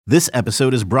This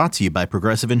episode is brought to you by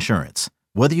Progressive Insurance.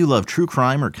 Whether you love true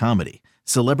crime or comedy,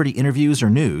 celebrity interviews or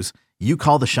news, you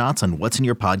call the shots on what's in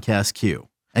your podcast queue.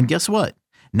 And guess what?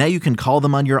 Now you can call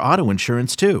them on your auto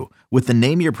insurance too with the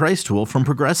Name Your Price tool from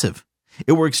Progressive.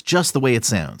 It works just the way it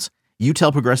sounds. You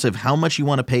tell Progressive how much you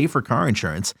want to pay for car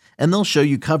insurance, and they'll show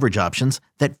you coverage options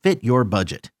that fit your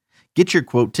budget. Get your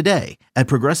quote today at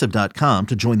Progressive.com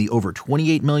to join the over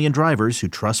 28 million drivers who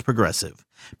trust Progressive.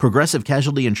 Progressive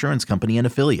Casualty Insurance Company and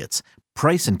Affiliates.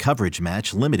 Price and coverage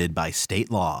match limited by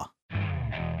state law.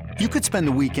 You could spend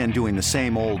the weekend doing the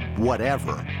same old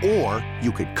whatever, or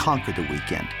you could conquer the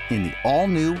weekend in the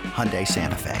all-new Hyundai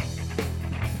Santa Fe.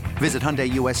 Visit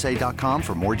HyundaiUSA.com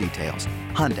for more details.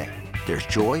 Hyundai, there's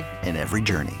joy in every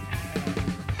journey.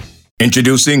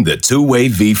 Introducing the two-way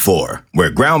V4,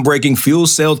 where groundbreaking fuel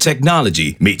cell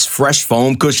technology meets fresh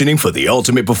foam cushioning for the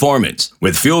ultimate performance.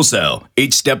 With Fuel Cell,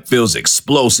 each step feels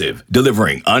explosive,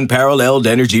 delivering unparalleled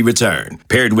energy return.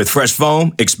 Paired with fresh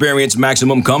foam, experience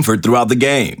maximum comfort throughout the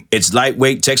game. Its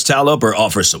lightweight textile upper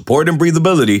offers support and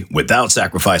breathability without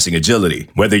sacrificing agility.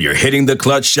 Whether you're hitting the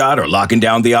clutch shot or locking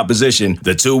down the opposition,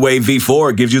 the two-way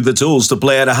V4 gives you the tools to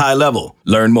play at a high level.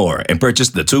 Learn more and purchase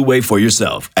the two-way for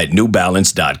yourself at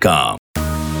newbalance.com.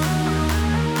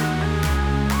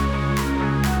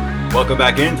 Welcome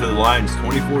back into the Lions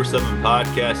 24/7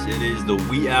 podcast. It is the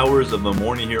wee hours of the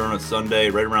morning here on a Sunday,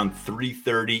 right around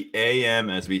 3:30 a.m.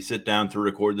 as we sit down to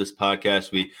record this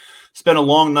podcast. We spent a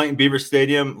long night in Beaver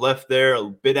Stadium, left there a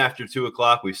bit after 2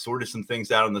 o'clock. We sorted some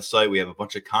things out on the site. We have a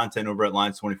bunch of content over at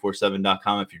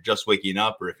lions247.com. If you're just waking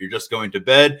up or if you're just going to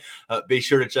bed, be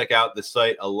sure to check out the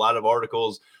site. A lot of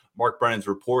articles. Mark Brennan's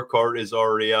report card is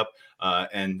already up.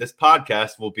 And this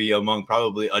podcast will be among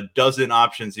probably a dozen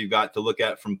options you've got to look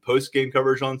at from post-game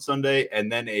coverage on Sunday, and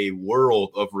then a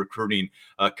world of recruiting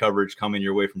coverage coming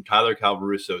your way from Tyler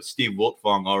Calvaruso. Steve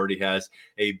Wiltfong already has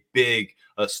a big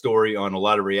story on a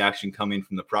lot of reaction coming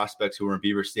from the prospects who were in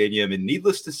Beaver Stadium. And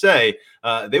needless to say,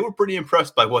 they were pretty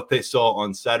impressed by what they saw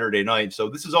on Saturday night. So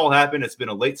this has all happened. It's been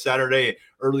a late Saturday,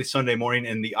 early Sunday morning,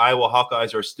 and the Iowa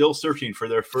Hawkeyes are still searching for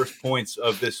their first points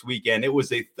of this weekend. It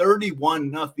was a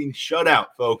 31-0 shutout,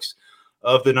 folks,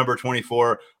 of the number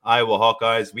 24 Iowa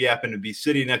Hawkeyes. We happen to be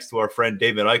sitting next to our friend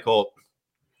David Eichel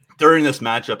during this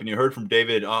matchup, and you heard from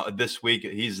David this week.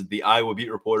 He's the Iowa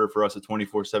beat reporter for us at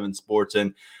 24/7 Sports,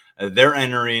 and they're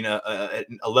entering a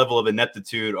level of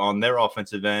ineptitude on their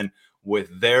offensive end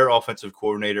with their offensive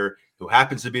coordinator, who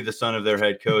happens to be the son of their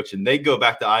head coach. And they go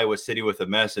back to Iowa City with a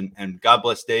mess. And God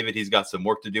bless David. He's got some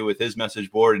work to do with his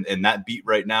message board and that beat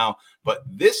right now. But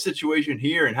this situation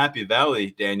here in Happy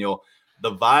Valley, Daniel,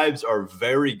 the vibes are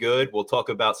very good. We'll talk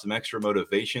about some extra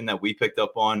motivation that we picked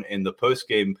up on in the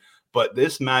postgame. But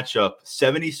this matchup,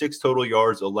 76 total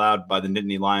yards allowed by the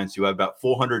Nittany Lions, who have about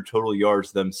 400 total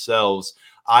yards themselves.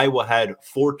 Iowa had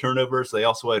 4 turnovers. They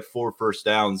also had 4 first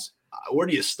downs. Where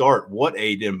do you start?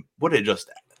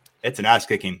 It's an ass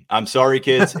kicking. I'm sorry,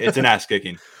 kids. It's an ass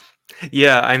kicking.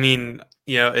 Yeah, I mean,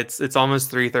 it's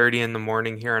almost 3:30 in the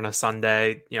morning here on a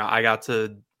Sunday. I got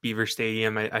to Beaver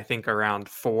Stadium, I think around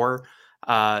 4.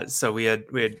 So we had,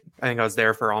 I think I was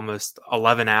there for almost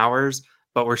 11 hours,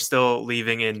 but we're still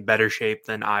leaving in better shape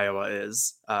than Iowa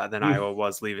is, Iowa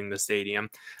was leaving the stadium.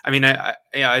 I mean,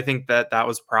 I think that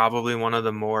was probably one of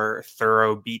the more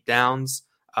thorough beatdowns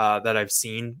that I've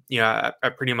seen,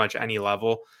 at pretty much any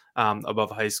level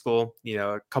above high school.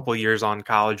 A couple years on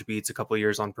college beats, a couple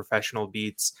years on professional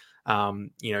beats.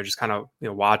 Just kind of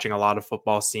watching a lot of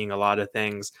football, seeing a lot of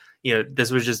things.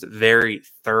 This was just very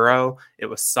thorough. It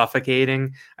was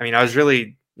suffocating. I mean, I was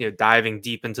really diving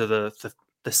deep into the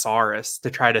thesaurus to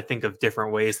try to think of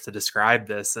different ways to describe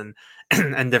this and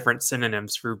different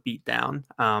synonyms for beatdown.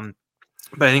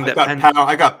 But I think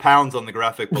I got pounds on the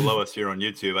graphic below us here on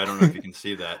YouTube. I don't know if you can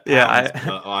see that.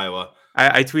 Iowa.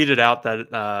 I tweeted out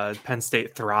that Penn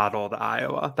State throttled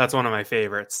Iowa. That's one of my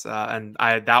favorites, and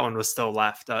that one was still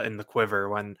left in the quiver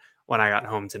when I got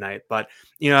home tonight. But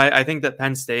I think that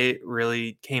Penn State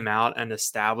really came out and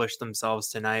established themselves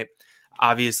tonight.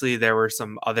 Obviously, there were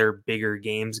some other bigger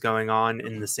games going on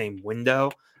in the same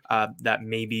window that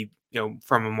maybe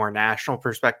from a more national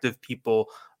perspective, people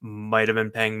might have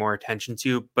been paying more attention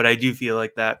to. But I do feel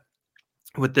like that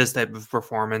with this type of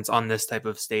performance on this type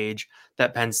of stage,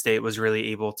 that Penn State was really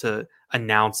able to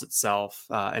announce itself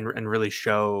and really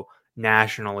show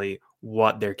nationally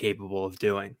what they're capable of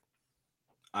doing.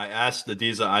 I asked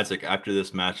Adiza Isaac after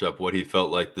this matchup what he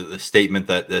felt like the statement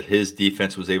that his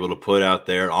defense was able to put out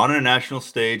there on a national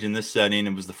stage in this setting.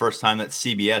 It was the first time that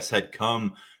CBS had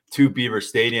come to Beaver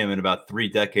Stadium in about 3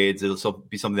 decades. It'll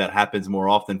be something that happens more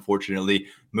often, fortunately,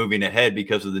 moving ahead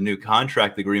because of the new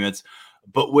contract agreements.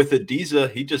 But with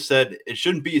Adiza, he just said it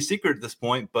shouldn't be a secret at this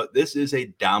point, but this is a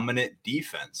dominant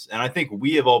defense. And I think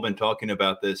we have all been talking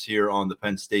about this here on the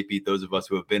Penn State Beat. Those of us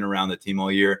who have been around the team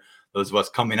all year, those of us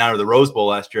coming out of the Rose Bowl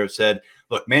last year have said,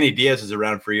 look, Manny Diaz is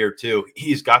around for a year too.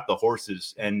 He's got the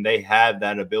horses, and they have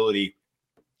that ability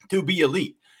to be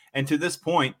elite. And to this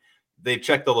point, they've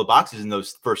checked all the boxes in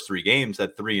those first 3 games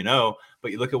at 3-0.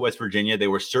 But you look at West Virginia, they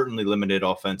were certainly limited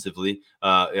offensively.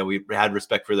 We had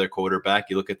respect for their quarterback.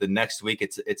 You look at the next week,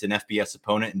 it's an FBS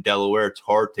opponent in Delaware. It's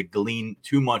hard to glean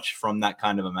too much from that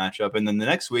kind of a matchup. And then the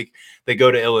next week, they go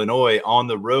to Illinois on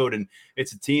the road, and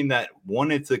it's a team that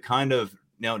wanted to kind of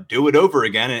do it over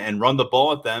again and run the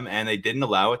ball at them, and they didn't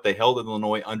allow it. They held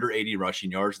Illinois under 80 rushing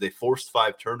yards. They forced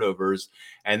 5 turnovers.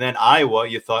 And then Iowa,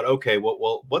 you thought, okay,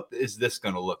 well, what is this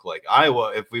going to look like?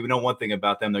 Iowa, if we know one thing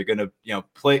about them, they're going to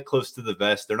play it close to the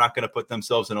vest. They're not going to put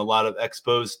themselves in a lot of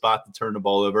exposed spot to turn the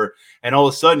ball over. And all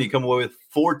of a sudden, you come away with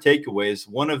 4 takeaways.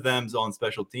 One of them's on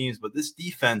special teams, but this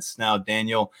defense now,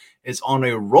 Daniel, is on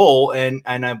a roll, and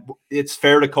it's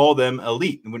fair to call them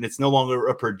elite when it's no longer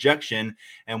a projection.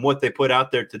 And what they put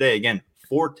out there today, again,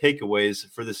 4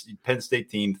 takeaways for this Penn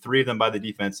State team, 3 of them by the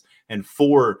defense, and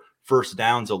 4 first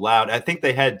downs allowed. I think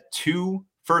they had 2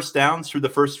 first downs through the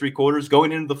first 3 quarters.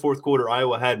 Going into the fourth quarter,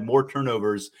 Iowa had more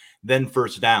turnovers than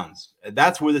first downs.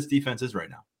 That's where this defense is right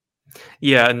now.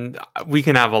 Yeah, and we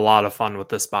can have a lot of fun with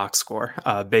this box score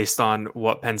based on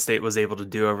what Penn State was able to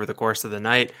do over the course of the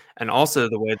night, and also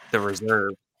the way the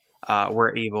reserve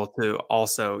were able to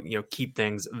also keep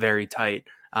things very tight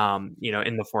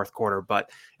in the fourth quarter. But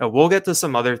we'll get to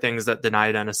some other things that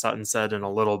Denai Dennis Sutton said in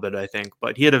a little bit, I think.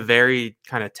 But he had a very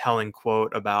kind of telling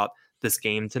quote about this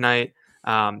game tonight.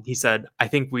 He said, I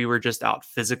think we were just out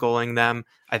physicaling them.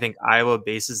 I think Iowa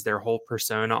bases their whole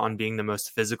persona on being the most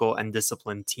physical and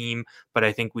disciplined team, but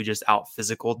I think we just out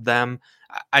physicaled them.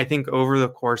 I think over the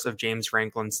course of James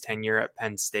Franklin's tenure at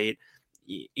Penn State,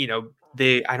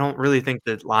 I don't really think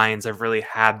the Lions have really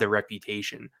had the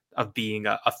reputation of being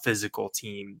a physical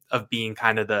team, of being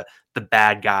kind of the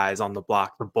bad guys on the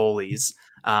block, the bullies,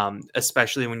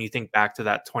 especially when you think back to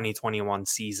that 2021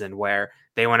 season where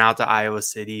they went out to Iowa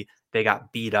City, they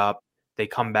got beat up, they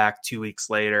come back 2 weeks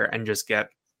later and just get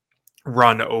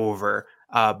run over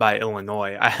by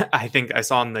Illinois. I think I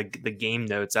saw in the game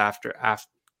notes after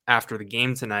the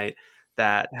game tonight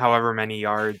that however many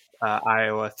yards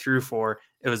Iowa threw for,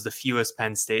 it was the fewest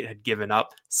Penn State had given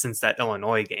up since that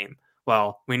Illinois game.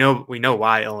 Well, we know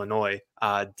why Illinois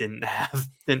didn't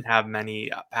have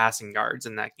many passing yards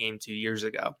in that game 2 years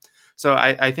ago. So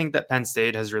I think that Penn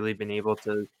State has really been able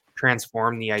to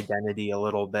transform the identity a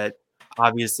little bit.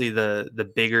 Obviously,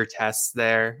 the bigger tests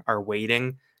there are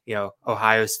waiting.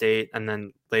 Ohio State, and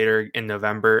then later in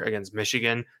November against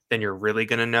Michigan. Then you're really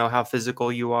going to know how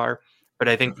physical you are. But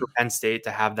I think for Penn State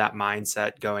to have that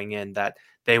mindset going in that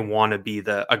they want to be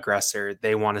the aggressor,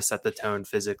 they want to set the tone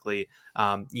physically.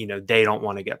 They don't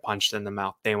want to get punched in the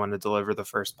mouth. They want to deliver the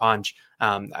first punch.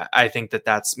 I think that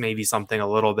that's maybe something a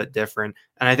little bit different.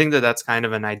 And I think that that's kind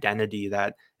of an identity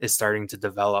that is starting to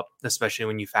develop, especially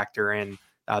when you factor in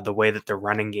the way that the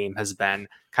running game has been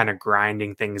kind of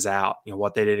grinding things out,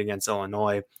 what they did against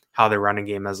Illinois, how their running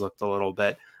game has looked a little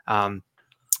bit.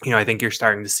 I think you're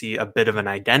starting to see a bit of an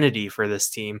identity for this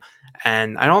team.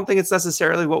 And I don't think it's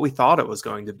necessarily what we thought it was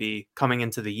going to be coming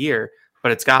into the year,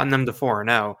 but it's gotten them to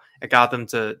 4-0. It got them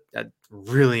to a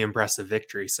really impressive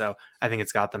victory. So I think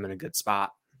it's got them in a good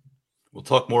spot. We'll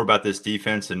talk more about this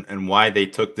defense and why they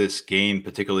took this game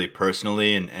particularly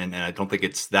personally. And I don't think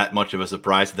it's that much of a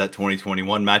surprise that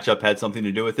 2021 matchup had something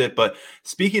to do with it. But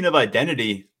speaking of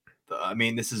identity, I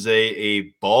mean, this is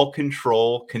a ball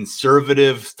control,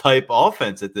 conservative type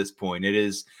offense at this point. It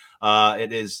is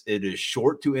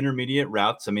short to intermediate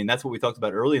routes. I mean, that's what we talked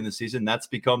about early in the season. That's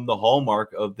become the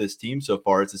hallmark of this team so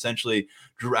far. It's essentially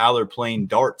Drew Aller playing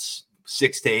darts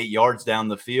 6 to 8 yards down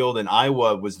the field. And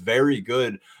Iowa was very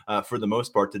good for the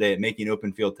most part today at making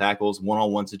open field tackles,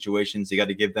 one-on-one situations. You got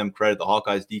to give them credit. The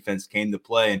Hawkeyes defense came to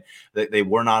play, and they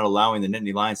were not allowing the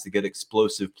Nittany Lions to get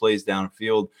explosive plays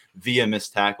downfield via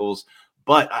missed tackles.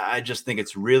 But I just think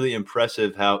it's really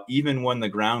impressive how even when the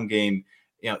ground game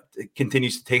it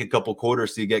continues to take a couple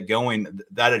quarters to get going,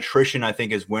 that attrition, I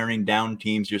think, is wearing down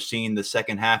teams. You're seeing the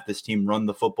second half, this team run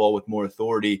the football with more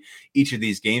authority. Each of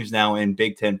these games now in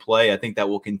Big Ten play, I think that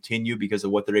will continue because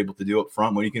of what they're able to do up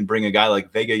front. When you can bring a guy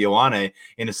like Vega Ioane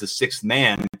in as the sixth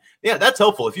man, yeah, that's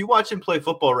helpful. If you watch him play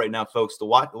football right now, folks, the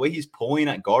way he's pulling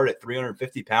at guard at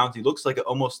 350 pounds, he looks like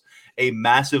almost a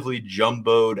massively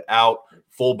jumboed out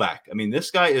fullback. I mean, this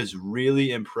guy is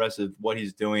really impressive what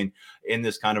he's doing in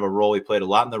this kind of a role. He played a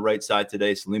lot on the right side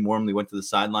today. Salim Wormley went to the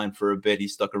sideline for a bit. He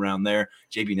stuck around there.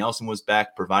 JB Nelson was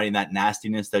back, providing that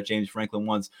nastiness that James Franklin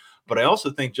wants. But I also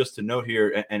think, just to note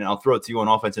here, and I'll throw it to you on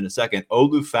offense in a second,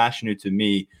 Olu Fashanu, to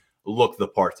me, looked the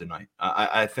part tonight.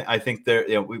 I think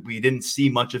there, we didn't see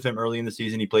much of him early in the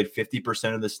season. He played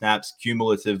 50% of the snaps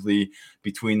cumulatively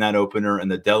between that opener and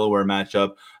the Delaware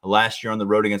matchup last year on the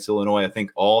road against Illinois. I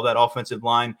think all that offensive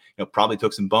line, probably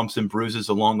took some bumps and bruises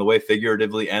along the way,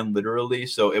 figuratively and literally.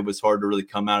 So it was hard to really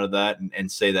come out of that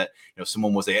and say that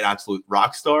someone was an absolute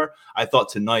rock star. I thought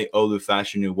tonight Olu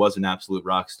Fashanu was an absolute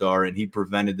rock star, and he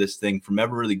prevented this thing from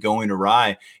ever really going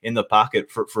awry in the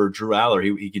pocket for Drew Aller.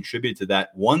 He contributed to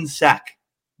that. One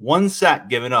sack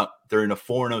given up during a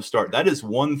 4-0 start. That is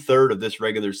 1/3 of this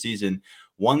regular season.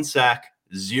 1 sack,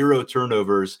 0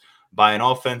 turnovers by an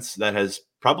offense that has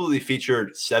probably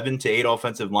featured 7 to 8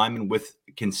 offensive linemen with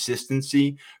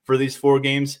consistency for these 4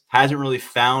 games. Hasn't really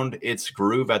found its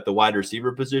groove at the wide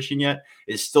receiver position yet.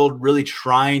 Is still really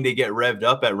trying to get revved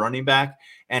up at running back,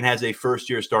 and has a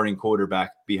first-year starting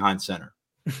quarterback behind center.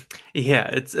 Yeah,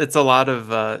 it's a lot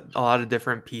of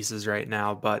different pieces right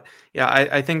now, but yeah,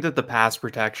 I think that the pass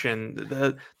protection,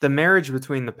 the marriage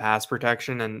between the pass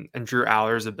protection and Drew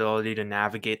Aller's ability to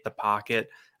navigate the pocket,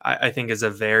 I think is a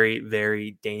very,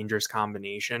 very dangerous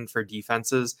combination for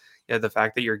defenses. The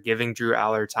fact that you're giving Drew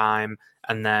Aller time,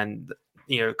 and then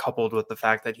coupled with the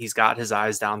fact that he's got his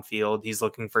eyes downfield, he's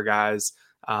looking for guys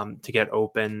to get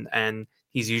open, and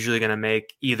he's usually going to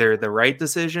make either the right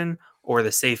decision or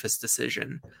the safest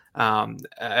decision.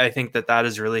 I think that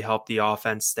has really helped the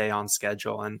offense stay on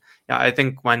schedule. And I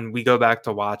think when we go back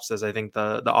to watch this, I think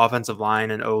the offensive line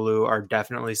and Olu are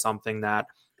definitely something that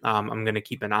I'm going to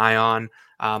keep an eye on.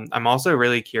 I'm also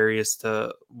really curious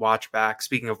to watch back,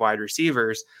 speaking of wide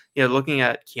receivers, looking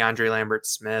at Keandre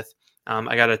Lambert-Smith.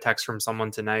 I got a text from someone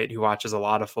tonight who watches a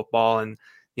lot of football, and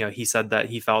he said that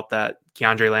he felt that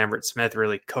Keandre Lambert-Smith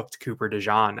really cooked Cooper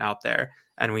DeJean out there.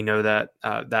 And we know that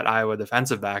that Iowa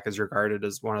defensive back is regarded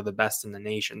as one of the best in the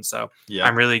nation. So yeah.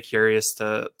 I'm really curious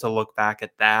to look back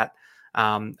at that.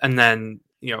 And then,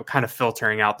 kind of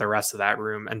filtering out the rest of that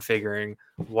room and figuring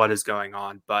what is going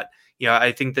on. But,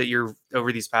 I think that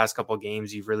over these past couple of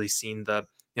games, you've really seen the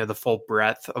full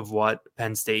breadth of what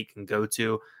Penn State can go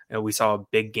to. We saw a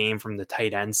big game from the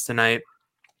tight ends tonight.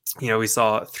 We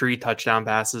saw 3 touchdown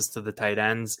passes to the tight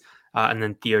ends. And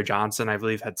then Theo Johnson, I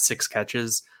believe, had 6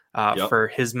 catches. For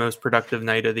his most productive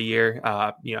night of the year,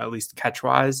 at least catch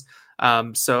wise.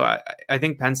 So I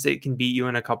think Penn State can beat you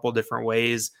in a couple different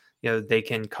ways. They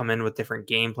can come in with different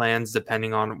game plans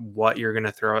depending on what you're going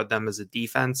to throw at them as a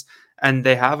defense. And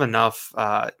they have enough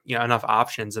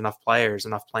options, enough players,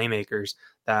 enough playmakers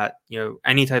that,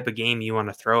 any type of game you want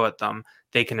to throw at them,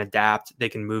 they can adapt, they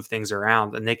can move things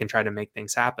around, and they can try to make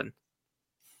things happen.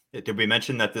 Did we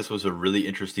mention that this was a really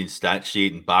interesting stat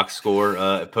sheet and box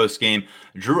score post game?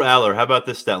 Drew Aller, how about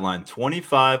this stat line?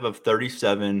 25 of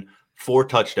 37, 4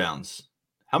 touchdowns.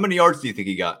 How many yards do you think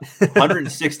he got?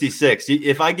 166.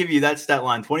 If I give you that stat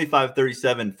line, 25,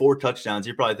 37, 4 touchdowns,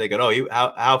 you're probably thinking,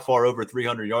 how far over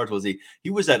 300 yards was he? He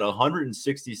was at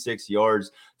 166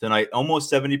 yards tonight, almost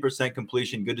 70%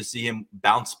 completion. Good to see him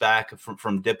bounce back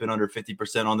from dipping under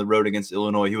 50% on the road against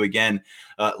Illinois, who, again,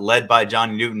 led by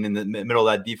Johnny Newton in the middle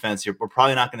of that defense. We're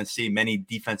probably not going to see many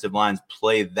defensive lines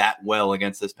play that well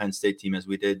against this Penn State team as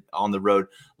we did on the road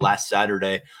last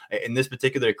Saturday. In this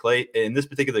particular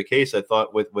case, I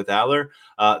thought with Aller,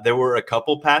 there were a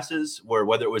couple passes where,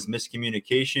 whether it was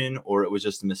miscommunication or it was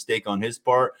just a mistake on his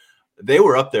part, they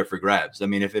were up there for grabs. I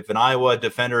mean, if an Iowa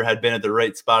defender had been at the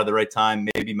right spot at the right time,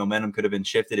 maybe momentum could have been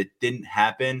shifted. It didn't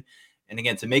happen. And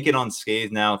again, to make it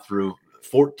unscathed now through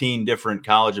 14 different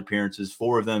college appearances,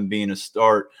 4 of them being a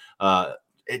start,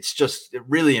 it's just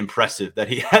really impressive that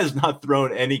he has not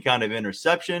thrown any kind of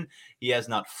interception. He has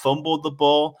not fumbled the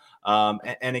ball.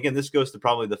 And again, this goes to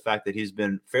probably the fact that he's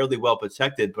been fairly well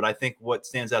protected. But I think what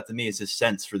stands out to me is his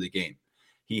sense for the game.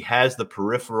 He has the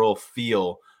peripheral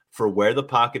feel for where the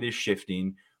pocket is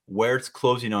shifting, where it's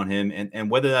closing on him,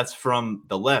 and whether that's from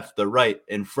the left, the right,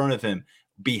 in front of him,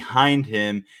 behind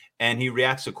him, and he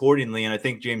reacts accordingly. And I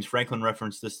think James Franklin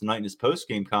referenced this tonight in his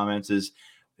post-game comments, is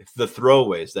the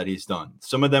throwaways that he's done.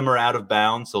 Some of them are out of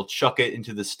bounds. He'll chuck it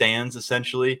into the stands,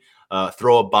 essentially,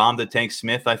 throw a bomb to Tank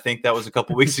Smith. I think that was a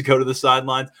couple weeks ago to the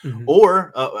sidelines. Mm-hmm.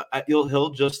 Or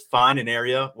he'll just find an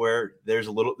area where there's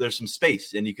some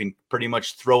space, and you can pretty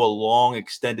much throw a long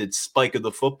extended spike of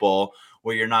the football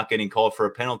where you're not getting called for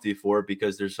a penalty for it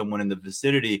because there's someone in the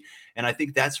vicinity. And I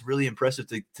think that's really impressive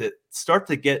to start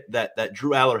to get that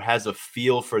Drew Aller has a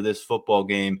feel for this football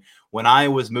game. When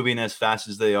Iowa's moving as fast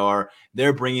as they are,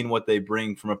 they're bringing what they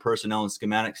bring from a personnel and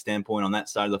schematic standpoint on that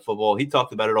side of the football. He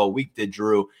talked about it all week, did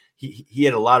Drew. He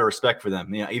had a lot of respect for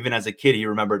them. You know, even as a kid, he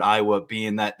remembered Iowa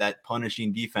being that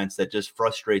punishing defense that just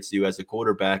frustrates you as a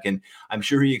quarterback. And I'm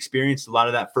sure he experienced a lot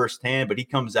of that firsthand, but he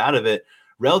comes out of it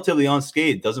relatively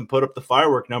unscathed, doesn't put up the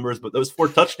firework numbers, but those 4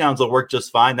 touchdowns will work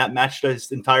just fine. That matched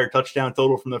his entire touchdown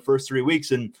total from the first 3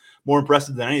 weeks. And more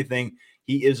impressive than anything,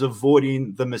 he is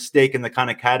avoiding the mistake and the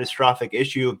kind of catastrophic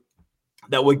issue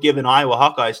that would give an Iowa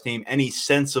Hawkeyes team any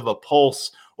sense of a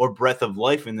pulse or breath of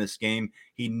life in this game.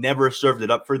 He never served it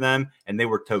up for them, and they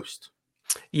were toast.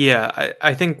 Yeah,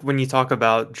 I think when you talk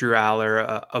about Drew Aller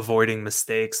avoiding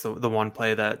mistakes, the one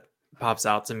play that pops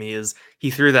out to me is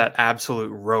he threw that absolute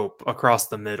rope across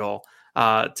the middle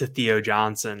to Theo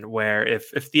Johnson, where if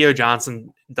Theo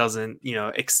Johnson doesn't,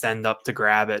 extend up to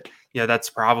grab it, that's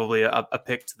probably a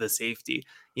pick to the safety.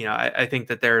 I think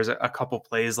that there's a couple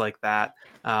plays like that,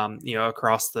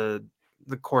 across the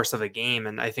course of a game.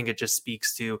 And I think it just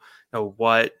speaks to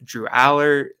what Drew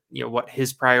Aller, what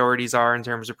his priorities are in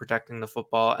terms of protecting the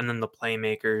football, and then the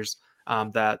playmakers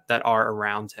that are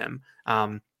around him.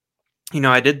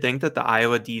 I did think that the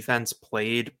Iowa defense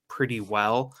played pretty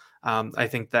well. I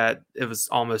think that it was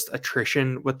almost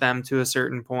attrition with them to a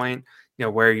certain point,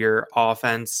 where your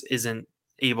offense isn't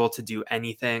able to do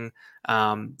anything.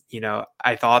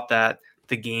 I thought that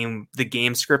the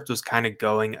game script was kind of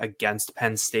going against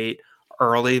Penn State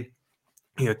early.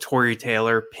 Torrey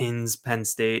Taylor pins Penn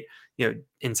State,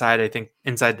 inside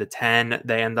the 10.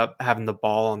 They end up having the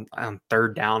ball on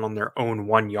 3rd down on their own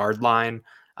 1 yard line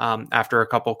after a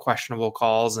couple questionable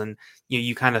calls. And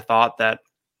you kind of thought that,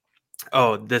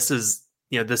 this is,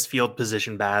 this field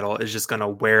position battle is just going to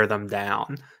wear them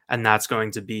down. And that's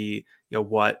going to be,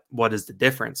 what is the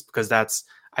difference? Because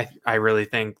I really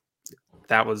think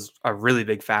that was a really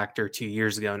big factor 2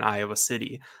 years ago in Iowa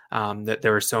City, that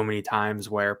there were so many times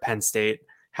where Penn State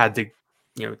had to,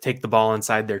 take the ball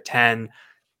inside their 10.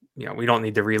 We don't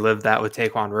need to relive that with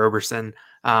Taquan Roberson,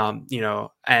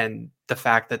 and the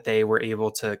fact that they were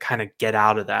able to kind of get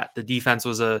out of that. The defense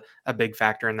was a big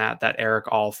factor in that. That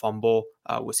Eric All fumble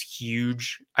was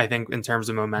huge, I think, in terms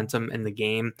of momentum in the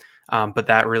game. But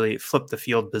that really flipped the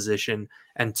field position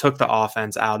and took the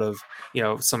offense out of,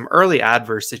 some early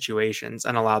adverse situations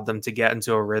and allowed them to get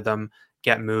into a rhythm,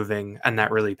 get moving, and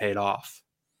that really paid off.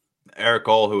 Eric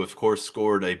All, who of course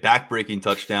scored a back-breaking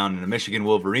touchdown in a Michigan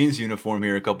Wolverines uniform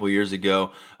here a couple of years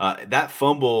ago, that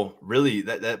fumble really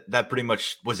that pretty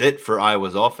much was it for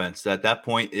Iowa's offense. At that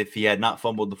point, if he had not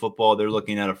fumbled the football, they're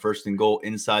looking at a 1st and goal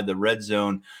inside the red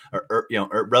zone, or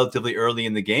relatively early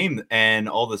in the game, and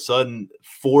all of a sudden,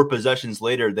 4 possessions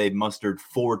later, they mustered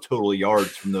 4 total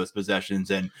yards from those possessions,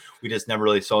 and we just never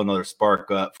really saw another spark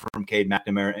from Cade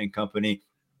McNamara and company.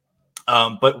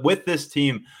 But with this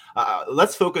team,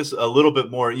 let's focus a little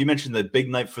bit more. You mentioned the big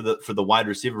night for the wide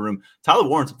receiver room. Tyler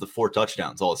Warren's up to 4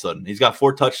 touchdowns all of a sudden. He's got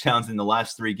 4 touchdowns in the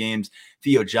last 3 games.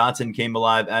 Theo Johnson came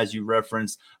alive, as you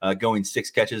referenced, going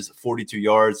 6 catches, 42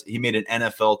 yards. He made an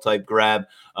NFL-type grab,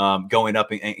 going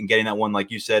up and getting that one.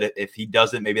 Like you said, if he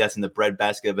doesn't, maybe that's in the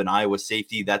breadbasket of an Iowa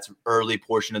safety. That's early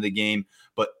portion of the game.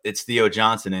 But it's Theo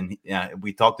Johnson, and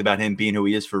we talked about him being who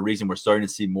he is for a reason. We're starting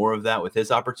to see more of that with his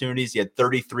opportunities. He had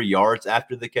 33 yards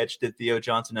after the catch, did Theo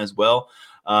Johnson as well.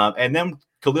 And then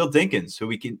Khalil Dinkins, who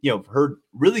we can, heard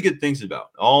really good things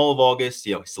about all of August,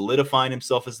 solidifying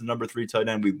himself as the number 3 tight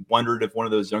end. We wondered if one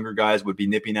of those younger guys would be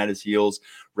nipping at his heels.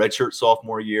 Redshirt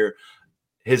sophomore year.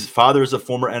 His father is a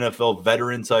former NFL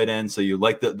veteran tight end, so you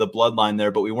like the bloodline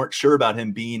there, but we weren't sure about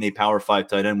him being a Power 5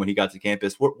 tight end when he got to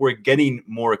campus. We're getting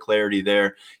more clarity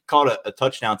there. Caught a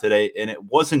touchdown today, and it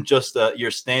wasn't just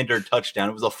your standard touchdown.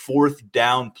 It was a 4th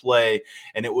down play,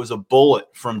 and it was a bullet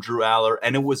from Drew Aller,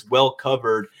 and it was well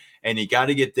covered. And you got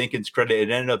to give Dinkins credit.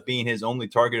 It ended up being his only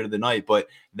target of the night, but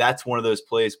that's one of those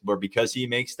plays where because he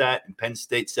makes that and Penn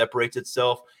State separates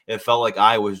itself, it felt like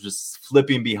I was just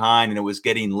flipping behind and it was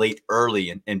getting late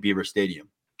early in Beaver Stadium.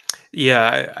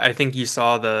 Yeah, I think you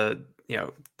saw the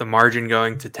margin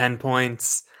going to 10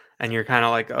 points and you're kind of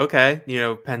like, okay,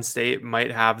 Penn State might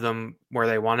have them where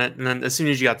they want it. And then as soon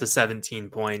as you got to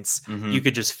 17 points, you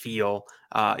could just feel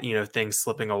things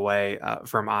slipping away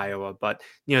from Iowa. But,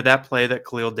 that play that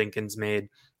Khalil Dinkins made,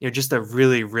 just a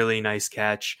really, really nice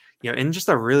catch, in just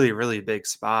a really, really big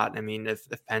spot. I mean, if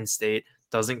Penn State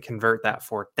doesn't convert that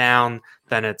 4th down,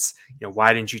 then it's,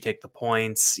 why didn't you take the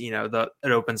points? It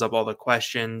opens up all the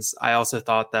questions. I also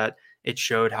thought that it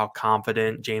showed how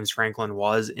confident James Franklin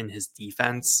was in his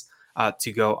defense.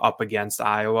 to go up against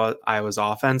Iowa's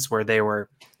offense, where they were,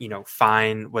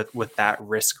 fine with that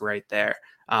risk right there.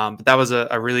 But that was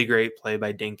a really great play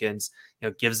by Dinkins.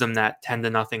 Gives them that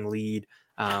 10-0 lead.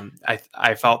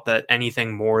 I felt that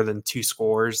anything more than 2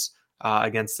 scores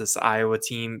against this Iowa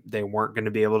team, they weren't going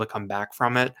to be able to come back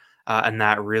from it. And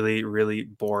that really, really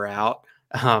bore out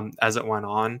as it went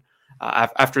on.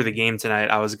 After the game tonight,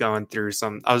 I was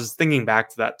thinking back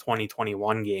to that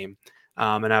 2021 game,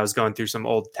 and I was going through some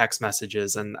old text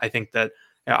messages. And I think that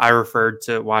I referred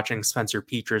to watching Spencer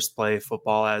Petras play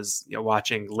football as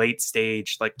watching late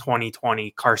stage, like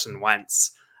 2020 Carson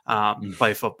Wentz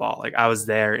play football. Like I was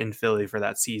there in Philly for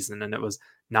that season, and it was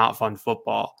not fun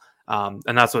football.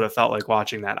 And that's what it felt like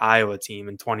watching that Iowa team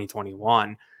in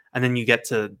 2021. And then you get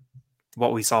to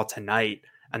what we saw tonight,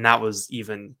 and that was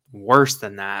even worse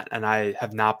than that. And I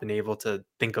have not been able to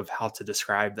think of how to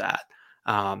describe that.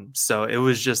 So it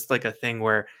was just like a thing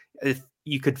where if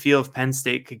you could feel if Penn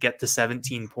State could get to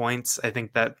 17 points, I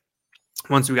think that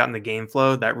once we got in the game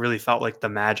flow, that really felt like the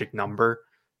magic number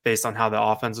based on how the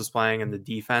offense was playing and the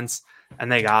defense.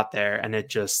 And they got there, and it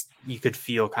just, you could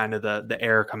feel kind of the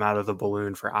air come out of the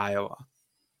balloon for Iowa.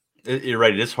 You're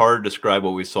right. It is hard to describe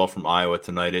what we saw from Iowa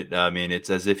tonight. It's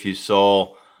as if you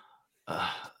saw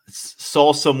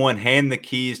someone hand the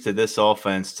keys to this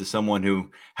offense to someone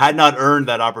who had not earned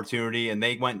that opportunity, and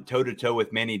they went toe-to-toe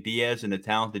with Manny Diaz in a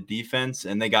talented defense,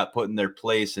 and they got put in their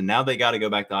place, and now they got to go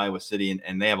back to Iowa City,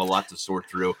 and they have a lot to sort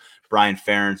through. Brian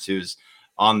Ferentz, who's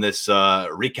on this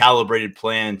recalibrated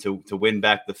plan to win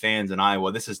back the fans in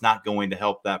Iowa. This is not going to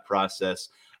help that process.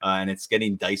 And it's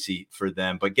getting dicey for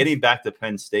them. But getting back to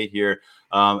Penn State here,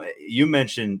 you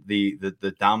mentioned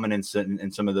the dominance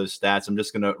in some of those stats. I'm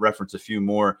just going to reference a few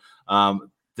more.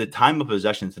 The time of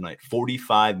possession tonight,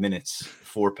 45 minutes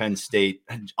for Penn State,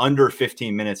 under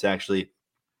 15 minutes actually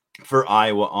for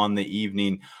Iowa on the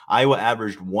evening. Iowa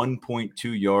averaged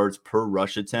 1.2 yards per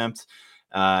rush attempt.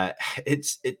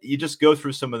 You just go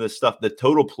through some of this stuff. The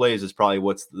total plays is probably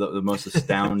what's the most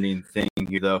astounding thing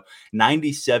here, though.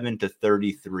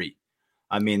 97-33.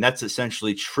 I mean, that's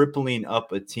essentially tripling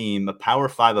up a team, a Power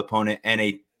 5 opponent, and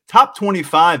a top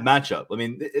 25 matchup. I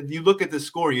mean, if you look at the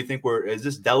score, you think, is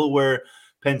this Delaware,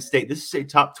 Penn State? This is a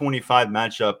top 25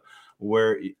 matchup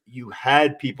where you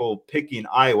had people picking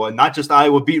Iowa, not just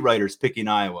Iowa beat writers picking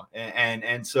Iowa.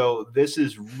 And so this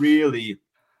is really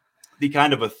the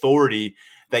kind of authority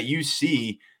that you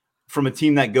see from a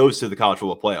team that goes to the college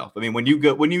football playoff. I mean, when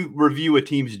you review a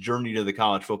team's journey to the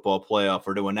college football playoff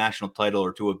or to a national title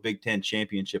or to a Big Ten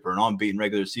championship or an unbeaten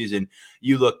regular season,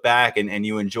 you look back and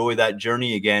you enjoy that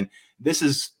journey again. This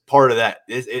is part of that.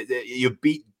 You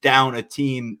beat down a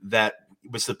team that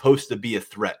was supposed to be a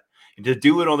threat. And to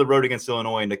do it on the road against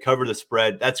Illinois and to cover the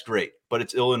spread, that's great. But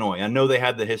it's Illinois. I know they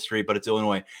had the history, but it's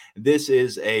Illinois. This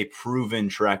is a proven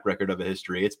track record of a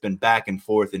history. It's been back and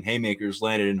forth, and haymakers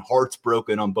landed and hearts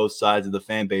broken on both sides of the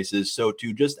fan bases. So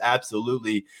to just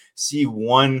absolutely see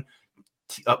one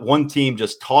team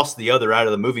just toss the other out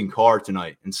of the moving car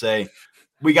tonight and say,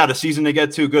 we got a season to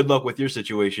get to, good luck with your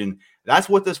situation. That's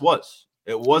what this was.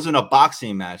 It wasn't a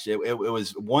boxing match. It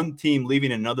was one team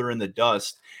leaving another in the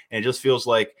dust, and it just feels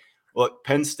like, look,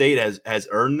 Penn State has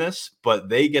earned this, but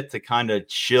they get to kind of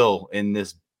chill in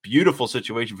this beautiful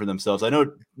situation for themselves. I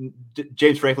know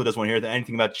James Franklin doesn't want to hear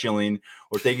anything about chilling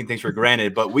or taking things for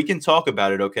granted, but we can talk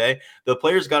about it, okay? The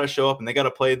players got to show up, and they got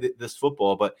to play this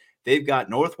football, but they've got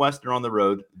Northwestern on the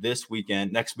road next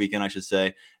weekend, I should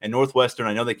say. And Northwestern,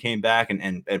 I know they came back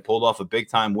and pulled off a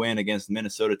big-time win against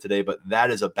Minnesota today, but that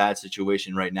is a bad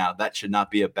situation right now. That should not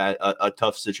be a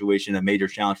tough situation, a major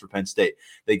challenge for Penn State.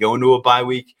 They go into a bye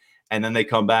week, and then they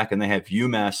come back and they have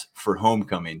UMass for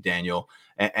homecoming, Daniel.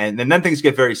 And then things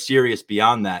get very serious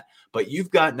beyond that. But you've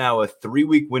got now a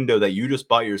 3-week window that you just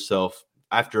bought yourself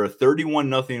after a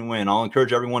 31-0 win. I'll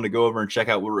encourage everyone to go over and check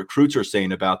out what recruits are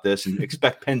saying about this and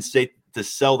expect Penn State to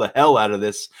sell the hell out of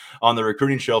this on the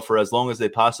recruiting shelf for as long as they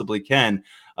possibly can.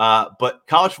 But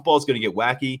college football is going to get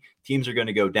wacky. Teams are going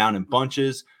to go down in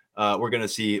bunches. We're going to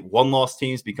see 1-loss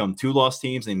teams become 2-loss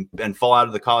teams and fall out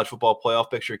of the college football playoff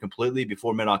picture completely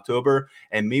before mid-October.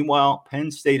 And meanwhile,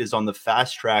 Penn State is on the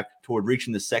fast track toward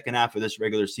reaching the second half of this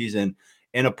regular season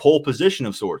in a pole position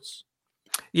of sorts.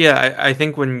 Yeah, I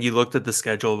think when you looked at the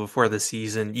schedule before the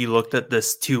season, you looked at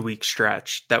this 2-week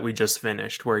stretch that we just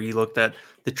finished, where you looked at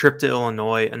the trip to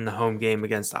Illinois and the home game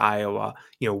against Iowa,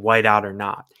 whiteout or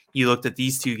not. You looked at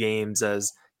these two games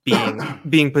as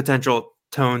being potential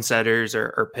tone setters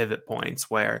or pivot points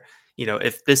where,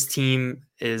 if this team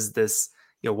is this,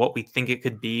 what we think it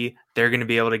could be, they're going to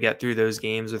be able to get through those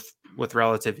games with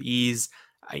relative ease.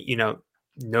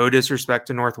 No disrespect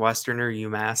to Northwestern or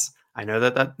UMass. I know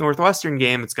that Northwestern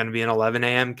game, it's going to be an 11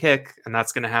 a.m. kick, and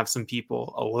that's going to have some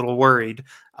people a little worried.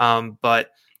 But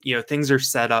things are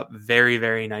set up very,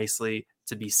 very nicely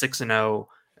to be 6-0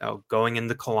 going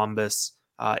into Columbus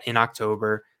in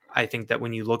October. I think that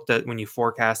when you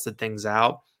forecasted things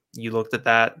out, you looked at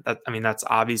that. That's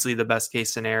obviously the best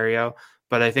case scenario.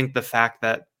 But I think the fact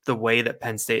that the way that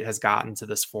Penn State has gotten to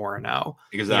this 4-0,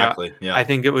 exactly. Yeah, I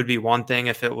think it would be one thing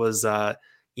if it was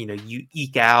you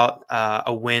eke out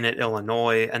a win at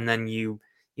Illinois, and then you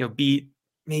beat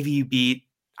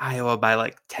Iowa by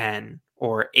like 10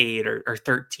 or 8 or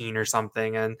 13 or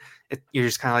something, and you're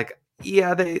just kind of like,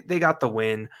 yeah, they got the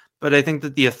win. But I think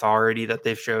that the authority that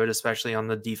they've showed, especially on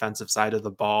the defensive side of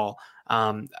the ball,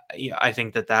 I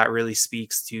think that really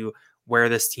speaks to where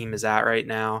this team is at right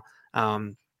now.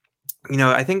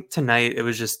 I think tonight it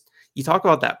was just, you talk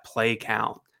about that play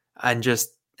count and just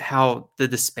how the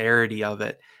disparity of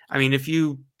it. I mean, if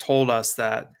you told us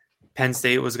that Penn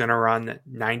State was going to run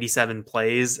 97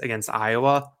 plays against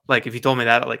Iowa, like if you told me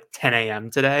that at like 10 a.m.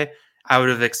 today, I would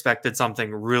have expected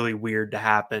something really weird to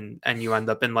happen, and you end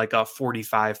up in like a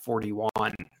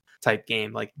 45-41 type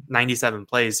game. Like 97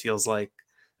 plays feels like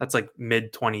that's like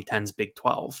mid 2010s Big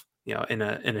 12, in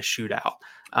a shootout.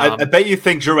 I bet you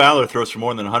think Drew Aller throws for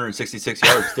more than 166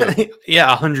 yards too.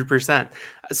 Yeah, 100%.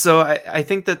 So I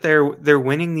think that they're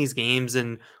winning these games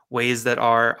in ways that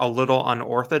are a little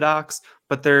unorthodox,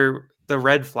 but the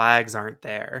red flags aren't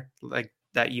there, like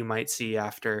that you might see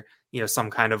after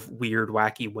some kind of weird,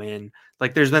 wacky win.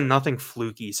 Like there's been nothing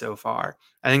fluky so far.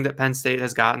 I think that Penn State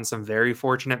has gotten some very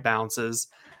fortunate bounces.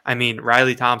 I mean,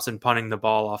 Riley Thompson punting the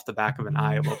ball off the back of an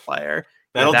Iowa player.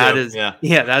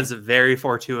 That's very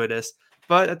fortuitous.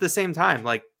 But at the same time,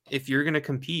 like if you're going to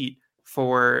compete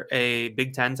for a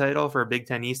Big Ten title, for a Big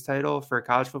Ten East title, for a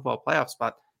college football playoff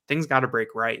spot, things got to break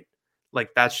right.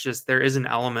 Like that's just, there is an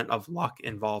element of luck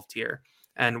involved here.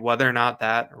 And whether or not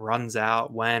that runs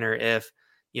out, when or if,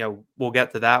 we'll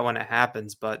get to that when it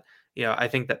happens. But, I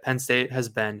think that Penn State has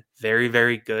been very,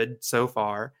 very good so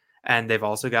far. And they've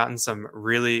also gotten some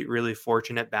really, really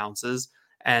fortunate bounces.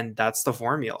 And that's the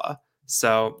formula.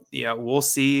 So, we'll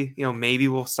see, maybe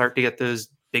we'll start to get those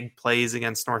big plays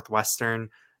against Northwestern,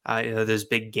 those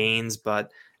big gains.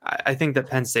 But I think that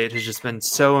Penn State has just been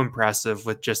so impressive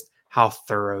with just how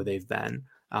thorough they've been.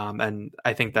 And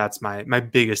I think that's my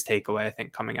biggest takeaway, I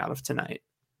think, coming out of tonight.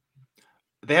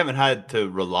 They haven't had to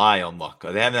rely on luck.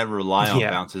 They haven't had to rely on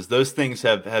bounces. Those things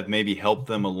have maybe helped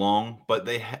them along, but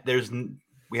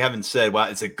we haven't said, well,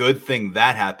 it's a good thing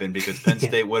that happened because Penn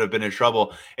State would have been in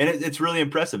trouble. And it's really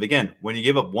impressive. Again, when you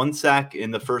give up one sack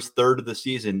in the first third of the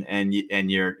season and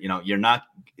you're not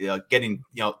getting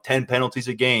 10 penalties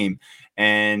a game,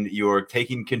 and you're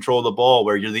taking control of the ball,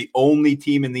 where you're the only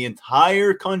team in the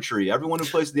entire country, everyone who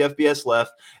plays at the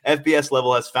FBS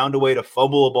level has found a way to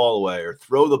fumble a ball away or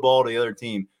throw the ball to the other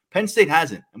team. Penn State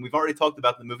hasn't, and we've already talked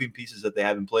about the moving pieces that they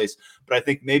have in place. But I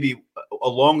think maybe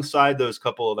alongside those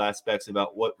couple of aspects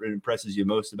about what impresses you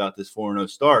most about this 4-0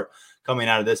 start coming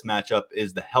out of this matchup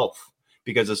is the health.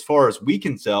 Because as far as we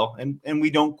can tell, and we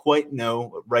don't quite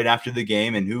know right after the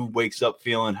game and who wakes up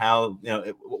feeling how,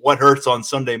 what hurts on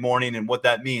Sunday morning and what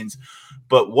that means.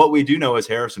 But what we do know is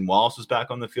Harrison Wallace was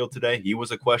back on the field today. He was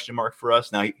a question mark for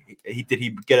us. Now, did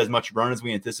he get as much run as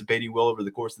we anticipate he will over the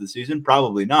course of the season?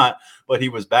 Probably not, but he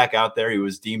was back out there. He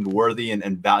was deemed worthy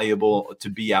and valuable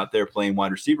to be out there playing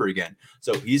wide receiver again.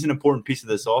 So he's an important piece of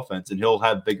this offense, and he'll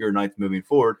have bigger nights moving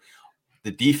forward.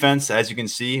 The defense, as you can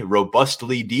see,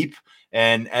 robustly deep.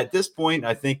 And at this point,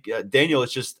 I think, Daniel,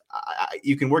 it's just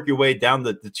you can work your way down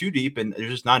the two deep, and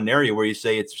there's just not an area where you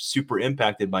say it's super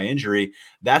impacted by injury.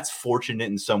 That's fortunate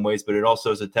in some ways, but it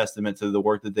also is a testament to the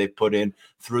work that they've put in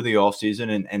through the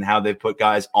offseason and how they've put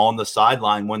guys on the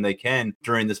sideline when they can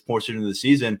during this portion of the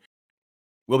season.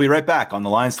 We'll be right back on the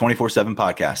Lions 24/7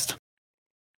 podcast.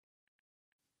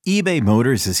 eBay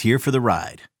Motors is here for the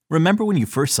ride. Remember when you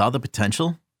first saw the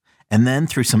potential? And then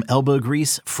through some elbow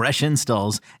grease, fresh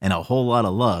installs, and a whole lot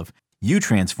of love, you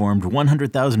transformed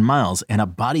 100,000 miles and a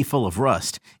body full of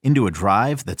rust into a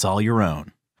drive that's all your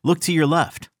own. Look to your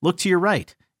left. Look to your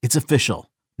right. It's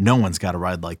official. No one's got a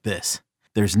ride like this.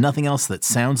 There's nothing else that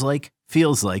sounds like,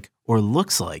 feels like, or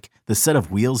looks like the set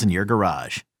of wheels in your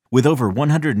garage. With over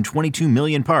 122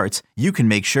 million parts, you can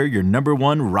make sure your number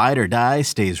one ride or die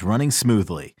stays running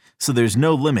smoothly, so there's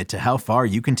no limit to how far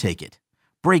you can take it.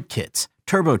 Brake kits,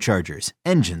 turbochargers,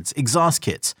 engines, exhaust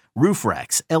kits, roof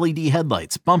racks, LED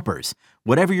headlights, bumpers,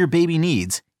 whatever your baby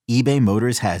needs, eBay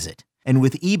Motors has it. And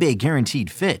with eBay Guaranteed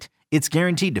Fit, it's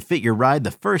guaranteed to fit your ride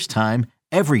the first time,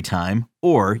 every time,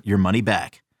 or your money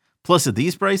back. Plus, at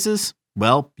these prices,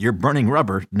 well, you're burning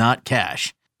rubber, not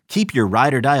cash. Keep your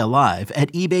ride or die alive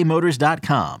at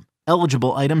ebaymotors.com.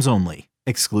 Eligible items only.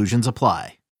 Exclusions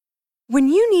apply. When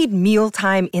you need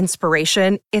mealtime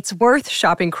inspiration, it's worth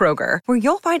shopping Kroger, where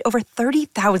you'll find over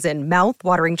 30,000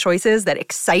 mouth-watering choices that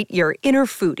excite your inner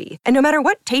foodie. And no matter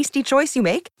what tasty choice you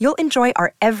make, you'll enjoy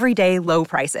our everyday low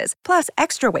prices, plus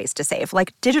extra ways to save,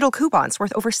 like digital coupons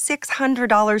worth over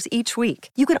 $600 each week.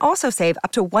 You can also save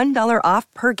up to $1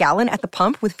 off per gallon at the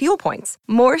pump with fuel points.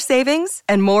 More savings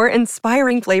and more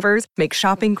inspiring flavors make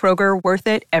shopping Kroger worth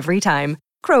it every time.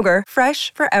 Kroger,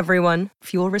 fresh for everyone.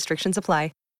 Fuel restrictions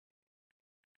apply.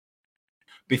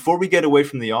 Before we get away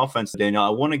from the offense, Daniel, I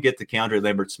want to get to Keandre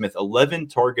Lambert-Smith. 11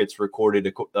 targets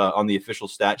recorded on the official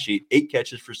stat sheet, 8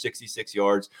 catches for 66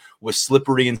 yards, was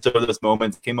slippery in some of those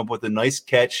moments, came up with a nice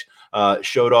catch,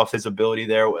 showed off his ability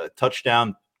there, a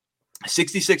touchdown.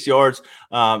 66 yards.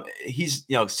 He's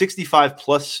 65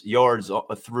 plus yards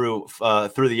through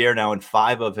the air now in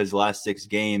 5 of his last 6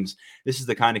 games. This is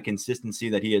the kind of consistency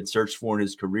that he had searched for in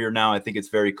his career. Now I think it's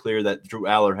very clear that Drew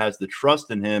Aller has the trust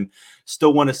in him.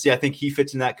 Still want to see. I think he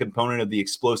fits in that component of the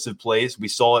explosive plays. We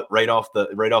saw it right off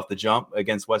the jump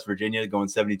against West Virginia, going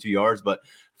 72 yards. But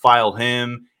file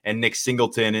him and Nick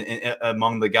Singleton and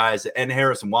among the guys, and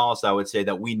Harrison Wallace, I would say,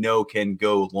 that we know can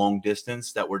go long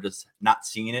distance, that we're just not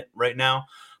seeing it right now.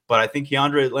 But I think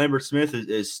Keandre Lambert-Smith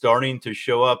is starting to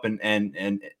show up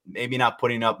and maybe not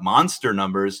putting up monster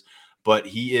numbers, but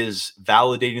he is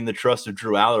validating the trust of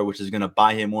Drew Aller, which is going to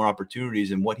buy him more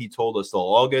opportunities. And what he told us till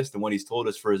August and what he's told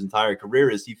us for his entire career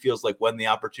is he feels like when the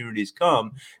opportunities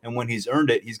come and when he's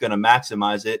earned it, he's going to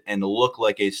maximize it and look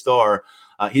like a star.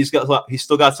 He's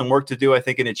still got some work to do, I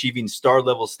think, in achieving star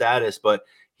level status, but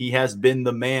he has been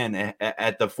the man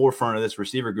at the forefront of this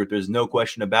receiver group. There's no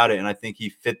question about it. And I think he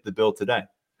fit the bill today.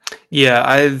 Yeah,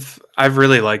 I've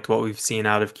really liked what we've seen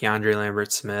out of Keandre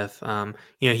Lambert-Smith.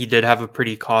 He did have a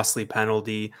pretty costly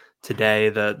penalty today,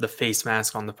 the face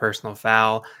mask on the personal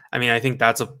foul. I mean, I think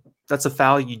that's a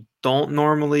foul you don't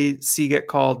normally see get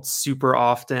called super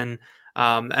often.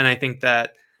 And I think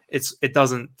that it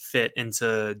doesn't fit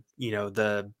into,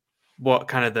 the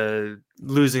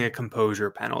losing a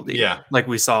composure penalty. Yeah. Like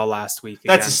we saw last week.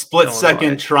 That's a split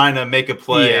second trying to make a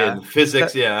play and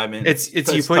physics. I mean, it's you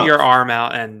put tough. Your arm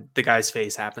out and the guy's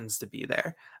face happens to be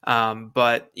there.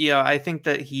 But I think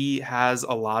that he has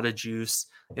a lot of juice.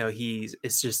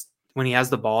 It's just when he has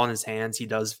the ball in his hands,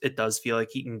 it does feel like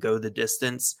he can go the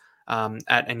distance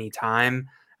at any time.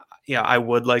 I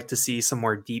would like to see some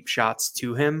more deep shots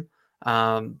to him.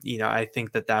 I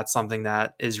think that that's something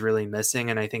that is really missing.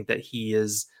 And I think that he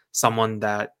is someone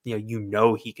that,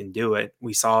 he can do it.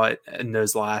 We saw it in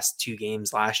those last 2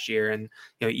 games last year and,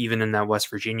 even in that West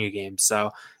Virginia game.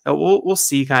 So we'll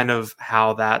see kind of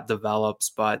how that develops.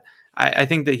 But I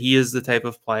think that he is the type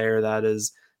of player that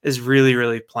is really,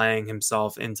 really playing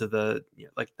himself into the,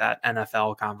 that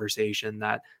NFL conversation,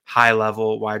 that high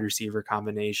level wide receiver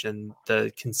combination.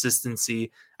 The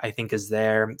consistency, I think, is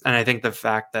there. And I think the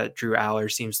fact that Drew Aller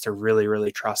seems to really,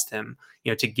 really trust him,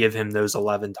 to give him those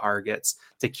 11 targets,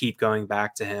 to keep going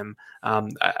back to him.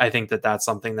 I think that that's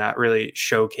something that really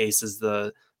showcases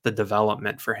the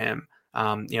development for him,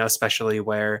 especially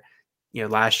where,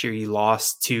 last year he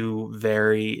lost 2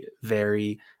 very,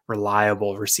 very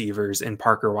reliable receivers in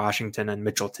Parker Washington and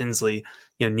Mitchell Tinsley,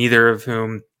 neither of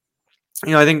whom,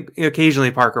 I think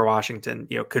occasionally Parker Washington,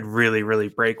 could really, really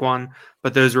break one,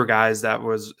 but those were guys that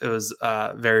was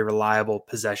very reliable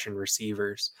possession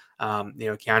receivers.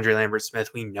 Keandre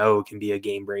Lambert-Smith, we know, can be a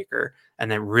game breaker,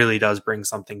 and it really does bring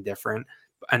something different.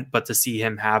 But to see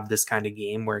him have this kind of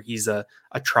game where he's a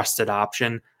trusted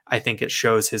option, I think it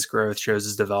shows his growth, shows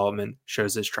his development,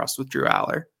 shows his trust with Drew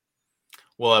Aller.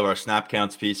 We'll have our snap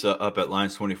counts piece up at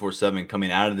Lions 24/7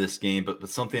 coming out of this game, but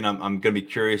something I'm going to be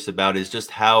curious about is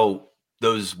just how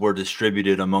those were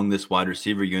distributed among this wide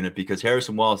receiver unit, because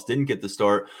Harrison Wallace didn't get the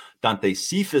start. Dante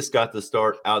Cephas got the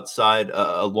start outside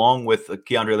along with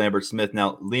Keandre Lambert-Smith.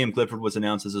 Now, Liam Clifford was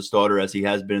announced as a starter, as he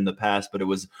has been in the past, but it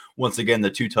was once again the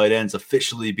 2 tight ends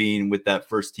officially being with that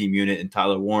first team unit, and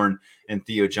Tyler Warren and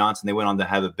Theo Johnson. They went on to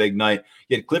have a big night.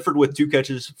 You had Clifford with 2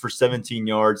 catches for 17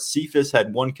 yards. Cephas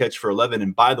had 1 catch for 11.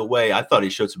 And by the way, I thought he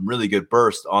showed some really good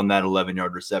burst on that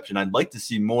 11-yard reception. I'd like to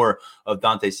see more of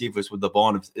Dante Cephas with the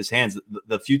ball in his hands.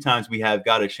 The few times we have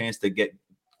got a chance to get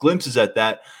glimpses at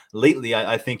that lately,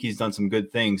 I think he's done some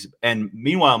good things. And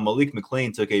meanwhile, Malik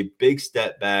McClain took a big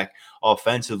step back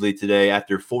offensively today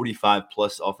after 45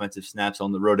 plus offensive snaps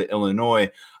on the road to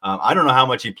Illinois. I don't know how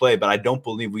much he played, but I don't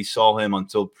believe we saw him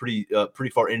until pretty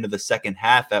far into the second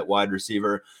half at wide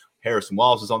receiver. Harrison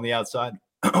Wallace was on the outside.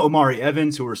 Omari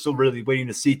Evans, who we're still really waiting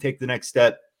to see take the next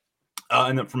step.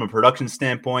 and then from a production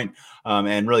standpoint,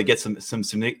 and really get some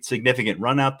significant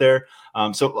run out there.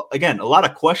 So again, a lot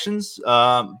of questions,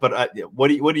 but what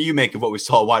do you make of what we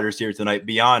saw wide receiver tonight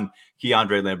beyond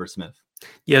Keandre Lambert-Smith?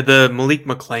 Yeah, the Malik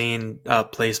McLean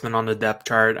placement on the depth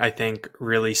chart, I think,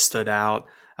 really stood out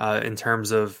in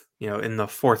terms of, in the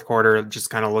fourth quarter, just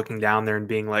kind of looking down there and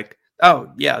being like,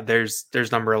 oh yeah,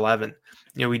 there's number 11.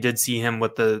 We did see him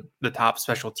with the top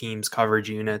special teams coverage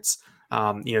units.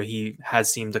 He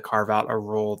has seemed to carve out a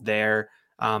role there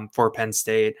for Penn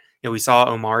State. We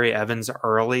saw Omari Evans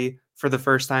early for the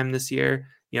first time this year.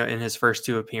 In his first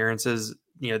two appearances,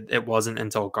 it wasn't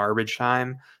until garbage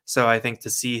time. So I think to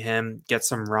see him get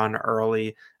some run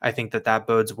early, I think that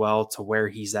bodes well to where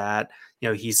he's at.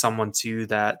 He's someone too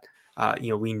that,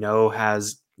 we know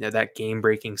has that game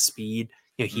breaking speed.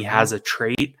 He has a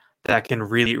trait that can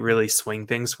really, really swing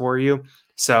things for you.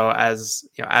 So as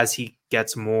he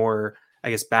gets more,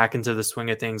 I guess, back into the swing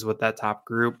of things with that top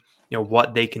group,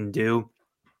 what they can do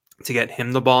to get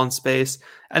him the ball in space.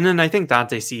 And then I think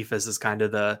Dante Cephas is kind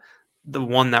of the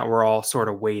one that we're all sort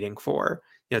of waiting for,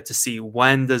 to see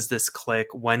when does this click,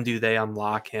 when do they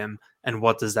unlock him, and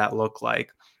what does that look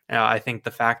like? I think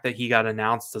the fact that he got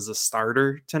announced as a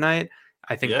starter tonight,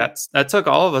 I think that took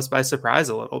all of us by surprise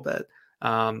a little bit.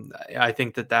 I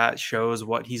think that shows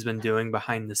what he's been doing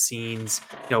behind the scenes,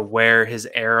 where his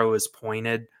arrow is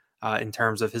pointed in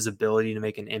terms of his ability to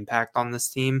make an impact on this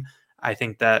team. I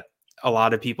think that a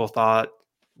lot of people thought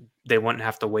they wouldn't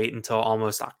have to wait until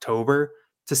almost October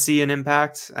to see an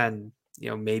impact. And,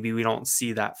 maybe we don't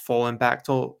see that full impact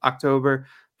till October,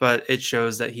 but it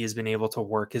shows that he has been able to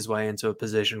work his way into a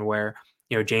position where,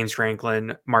 James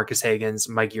Franklin, Marcus Higgins,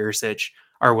 Mike Yurcich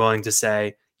are willing to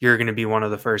say, you're going to be one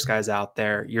of the first guys out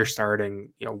there. You're starting,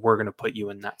 we're going to put you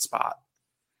in that spot.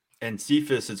 And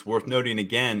Cephas, it's worth noting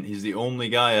again, he's the only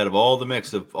guy out of all the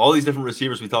mix of all these different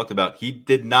receivers we talked about. He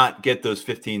did not get those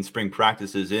 15 spring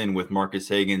practices in with Marcus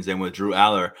Higgins and with Drew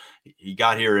Aller. He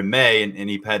got here in May, and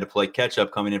he had to play catch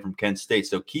up coming in from Kent State.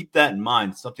 So keep that in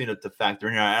mind, something to factor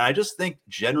in here. And I just think,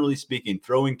 generally speaking,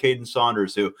 throwing Caden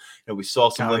Saunders, who we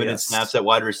saw some limited snaps at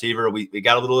wide receiver. We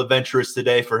got a little adventurous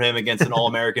today for him against an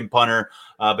All-American punter,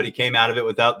 but he came out of it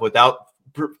without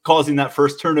causing that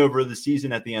first turnover of the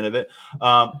season at the end of it.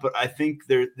 But I think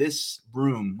this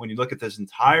room, when you look at this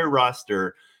entire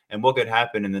roster and what could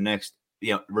happen in the next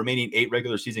remaining 8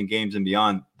 regular season games and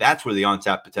beyond, that's where the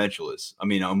on-tap potential is. I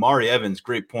mean, Omari Evans,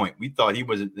 great point. We thought he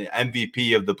was the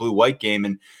MVP of the blue-white game,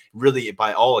 and really,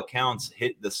 by all accounts,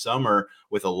 hit the summer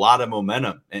with a lot of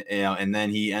momentum. And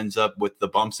then he ends up with the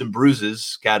bumps and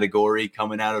bruises category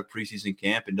coming out of preseason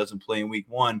camp and doesn't play in week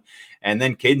 1. And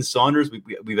then Caden Saunders,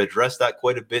 we've addressed that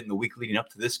quite a bit in the week leading up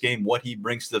to this game, what he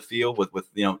brings to the field with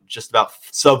just about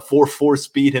sub 4.4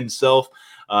 speed himself.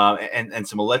 And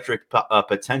some electric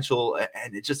potential.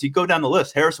 And it just, you go down the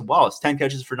list. Harrison Wallace, 10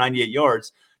 catches for 98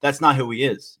 yards. That's not who he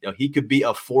is. He could be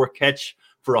a 4-catch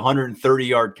for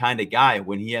 130-yard kind of guy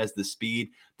when he has the speed,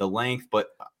 the length. But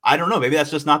I don't know. Maybe that's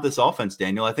just not this offense,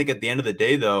 Daniel. I think at the end of the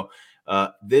day, though,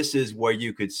 this is where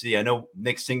you could see. I know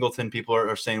Nick Singleton, people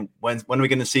are saying, when are we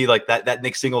going to see like that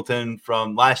Nick Singleton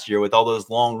from last year with all those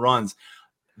long runs?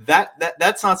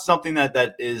 That's not something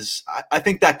that is. I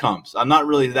think that comes. I'm not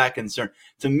really that concerned.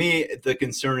 To me, the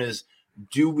concern is,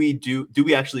 do we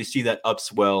actually see that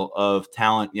upswell of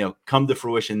talent, come to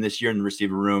fruition this year in the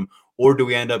receiver room, or do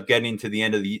we end up getting to the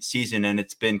end of the season and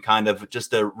it's been kind of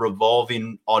just a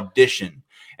revolving audition?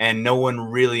 And no one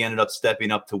really ended up stepping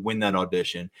up to win that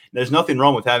audition. There's nothing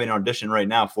wrong with having an audition right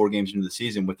now, 4 games into the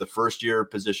season, with the first-year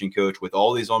position coach, with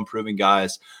all these unproven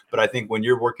guys. But I think when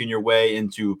you're working your way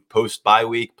into post-bye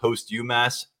week,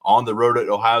 post-UMass, on the road at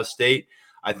Ohio State,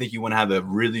 I think you want to have a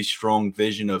really strong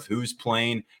vision of who's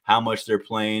playing, how much they're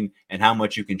playing, and how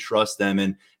much you can trust them.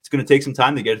 And it's going to take some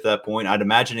time to get to that point. I'd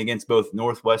imagine against both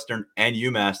Northwestern and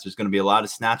UMass, there's going to be a lot of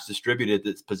snaps distributed at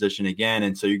this position again.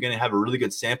 And so you're going to have a really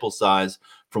good sample size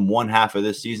from one half of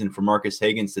this season for Marcus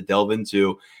Higgins to delve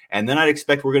into. And then I'd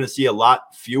expect we're going to see a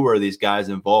lot fewer of these guys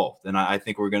involved. And I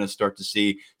think we're going to start to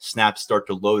see snaps start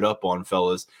to load up on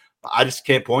fellas. I just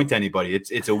can't point to anybody.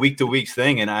 It's a week-to-week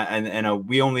thing, and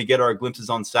we only get our glimpses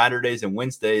on Saturdays and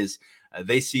Wednesdays.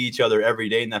 They see each other every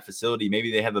day in that facility.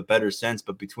 Maybe they have a better sense,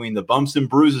 but between the bumps and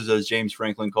bruises, as James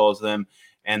Franklin calls them,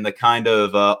 and the kind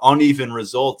of uneven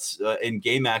results in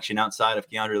game action outside of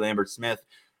Keandre Lambert-Smith,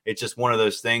 it's just one of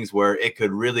those things where it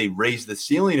could really raise the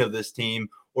ceiling of this team,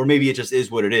 or maybe it just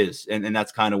is what it is. And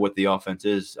that's kind of what the offense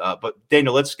is. But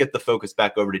Daniel, let's get the focus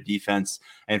back over to defense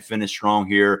and finish strong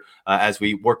here as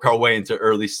we work our way into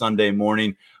early Sunday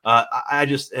morning. I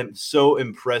just am so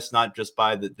impressed, not just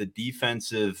by the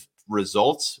defensive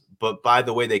results, but by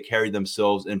the way they carried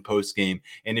themselves in post game.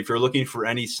 And if you're looking for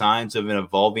any signs of an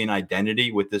evolving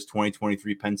identity with this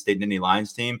 2023 Penn State Nittany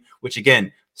Lions team, which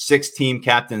again, 6 team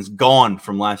captains gone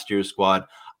from last year's squad,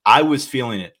 I was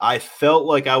feeling it. I felt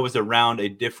like I was around a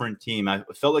different team. I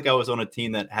felt like I was on a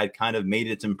team that had kind of made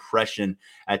its impression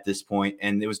at this point.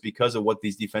 And it was because of what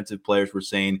these defensive players were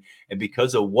saying and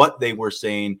because of what they were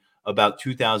saying about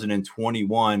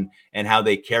 2021 and how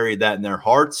they carried that in their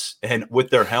hearts and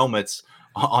with their helmets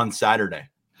on Saturday.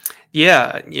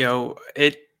 Yeah.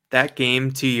 That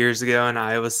game 2 years ago in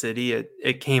Iowa City,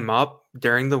 it came up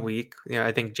during the week.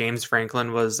 I think James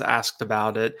Franklin was asked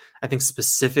about it, I think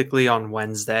specifically on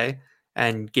Wednesday,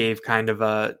 and gave kind of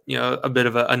a bit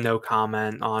of a no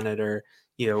comment on it, or,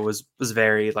 was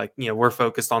very like, we're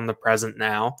focused on the present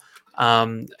now.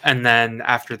 And then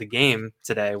after the game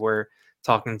today, we're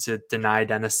talking to Denai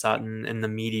Dennis Sutton in the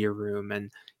media room.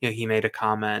 And, he made a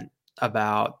comment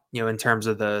about, in terms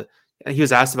of he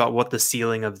was asked about what the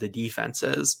ceiling of the defense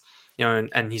is,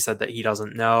 and he said that he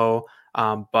doesn't know.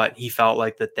 But he felt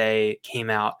like that they came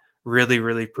out really,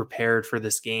 really prepared for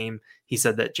this game. He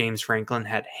said that James Franklin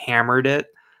had hammered it.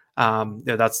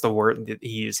 That's the word that he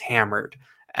used, hammered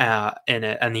in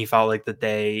it. And he felt like that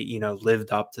they,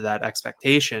 lived up to that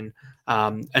expectation.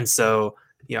 And so,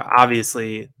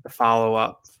 obviously the follow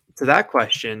up to that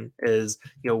question is,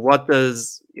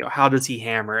 how does he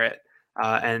hammer it?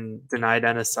 And Denai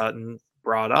Dennis Sutton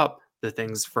brought up the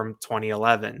things from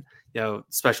 2011.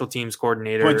 Special teams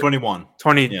coordinator 2021.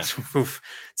 Oof,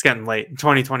 it's getting late.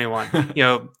 2021.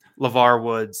 LeVar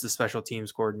Woods, the special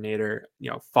teams coordinator,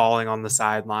 falling on the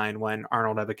sideline when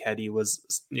Arnold Ebiketie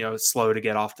was, slow to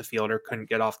get off the field or couldn't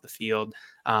get off the field.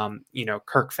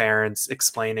 Kirk Ferentz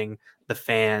explaining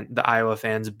the Iowa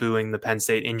fans booing the Penn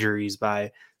State injuries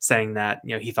by saying that,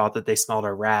 he thought that they smelled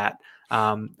a rat.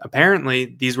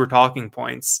 Apparently these were talking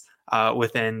points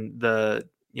within the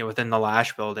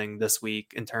Lash building this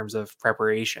week in terms of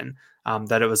preparation,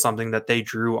 that it was something that they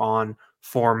drew on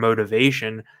for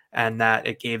motivation and that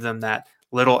it gave them that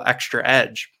little extra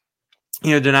edge.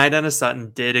 Denai Dennis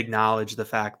Sutton did acknowledge the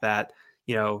fact that,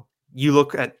 you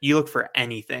look for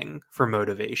anything for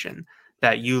motivation,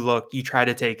 that you try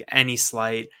to take any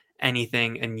slight,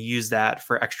 anything and use that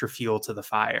for extra fuel to the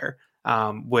fire,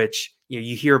 which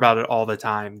you hear about it all the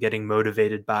time,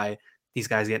 these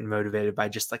guys getting motivated by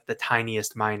just like the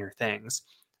tiniest minor things.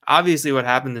 Obviously what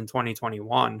happened in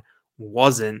 2021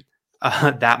 wasn't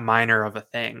that minor of a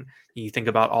thing. You think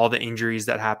about all the injuries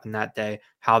that happened that day,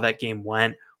 how that game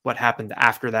went, what happened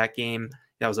after that game.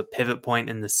 That was a pivot point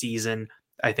in the season.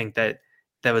 I think that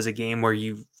was a game where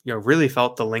you really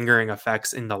felt the lingering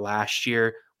effects in the last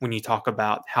year when you talk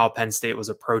about how Penn State was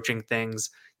approaching things,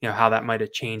 how that might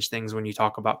have changed things when you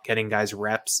talk about getting guys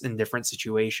reps in different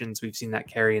situations. We've seen that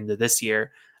carry into this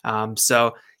year.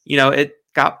 So it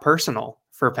got personal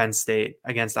for Penn State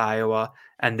against Iowa,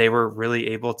 and they were really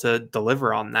able to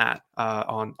deliver on that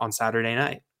on Saturday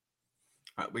night.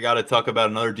 All right, we got to talk about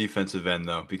another defensive end,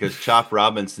 though, because Chop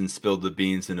Robinson spilled the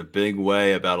beans in a big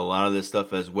way about a lot of this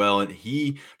stuff as well. And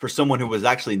he, for someone who was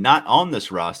actually not on this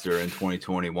roster in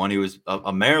 2021, he was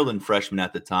a Maryland freshman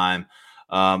at the time.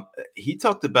 He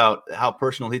talked about how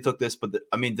personal he took this. But,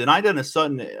 Denai Dennis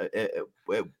Sutton,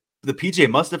 the PJ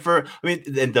Mustipher,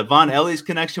 and Devon Ellie's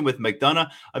connection with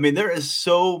McDonough. There is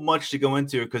so much to go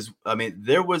into because,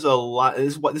 there was a lot.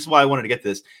 This is why I wanted to get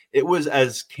this. It was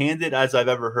as candid as I've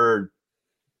ever heard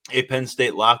a Penn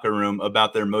State locker room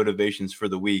about their motivations for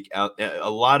the week. A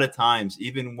lot of times,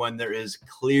 even when there is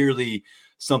clearly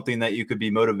something that you could be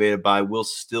motivated by, we'll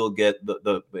still get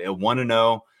the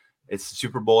 1-0. It's the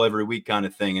Super Bowl every week kind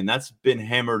of thing. And that's been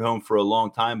hammered home for a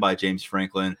long time by James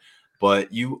Franklin.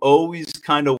 But you always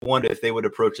kind of wonder if they would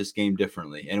approach this game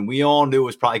differently. And we all knew it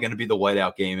was probably going to be the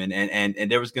whiteout game.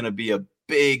 And there was going to be a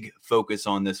big focus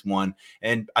on this one.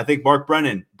 And I think Mark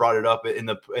Brennan brought it up in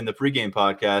the pregame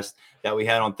podcast that we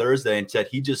had on Thursday and said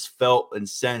he just felt and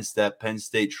sensed that Penn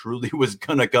State truly was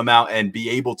going to come out and be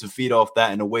able to feed off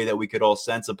that in a way that we could all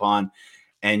sense upon.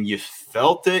 And you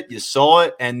felt it, you saw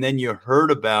it, and then you heard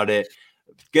about it.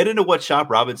 Get into what Chop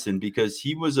Robinson, because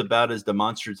he was about as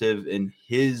demonstrative in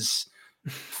his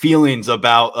feelings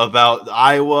about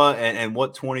Iowa and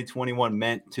what 2021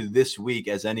 meant to this week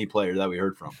as any player that we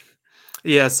heard from.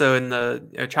 Yeah, so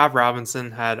Chop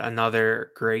Robinson had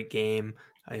another great game.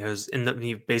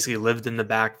 He basically lived in the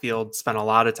backfield, spent a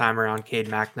lot of time around Cade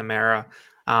McNamara.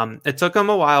 It took him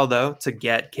a while though to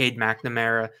get Cade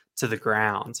McNamara to the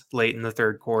ground late in the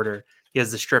third quarter. He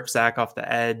has the strip sack off the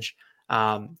edge.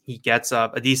 He gets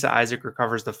up. Adisa Isaac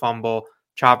recovers the fumble.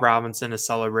 Chop Robinson is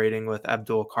celebrating with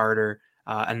Abdul Carter,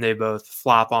 and they both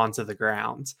flop onto the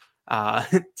ground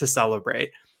to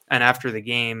celebrate. And after the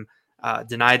game,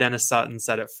 Denai Dennis Sutton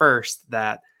said at first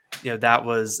that, that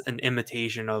was an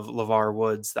imitation of LeVar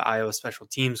Woods, the Iowa special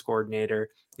teams coordinator,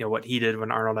 what he did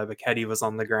when Arnold Ebiketie was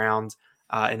on the ground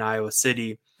in Iowa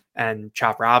City. And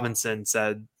Chop Robinson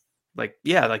said,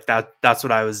 that's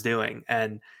what I was doing.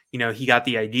 And, he got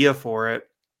the idea for it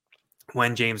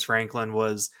when James Franklin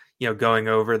was, going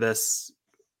over this,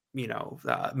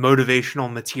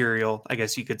 motivational material, I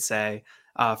guess you could say,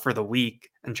 for the week.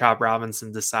 And Chop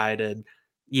Robinson decided,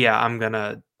 I'm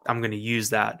going to use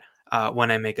that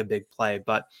when I make a big play.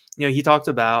 But, he talked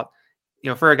about,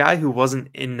 for a guy who wasn't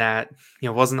in that,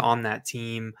 wasn't on that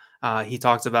team, he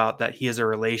talked about that he has a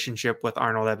relationship with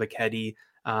Arnold Ebiketie.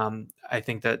 I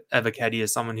think that Ebiketie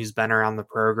is someone who's been around the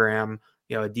program,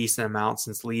 a decent amount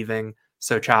since leaving.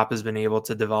 So Chop has been able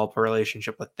to develop a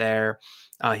relationship with there.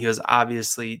 He was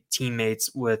obviously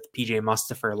teammates with PJ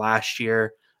Mustipher last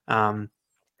year.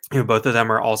 Both of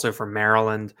them are also from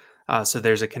Maryland. So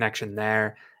there's a connection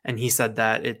there. And he said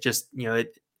that it just,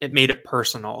 it made it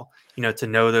personal, to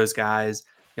know those guys.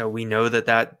 We know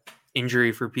that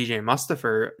injury for PJ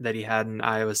Mustipher that he had in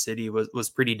Iowa City was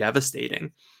pretty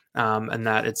devastating. And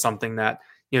that it's something that,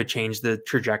 changed the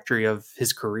trajectory of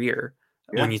his career.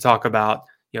 Yeah. When you talk about,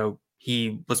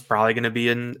 he was probably going to be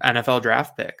an NFL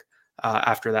draft pick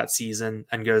after that season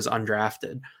and goes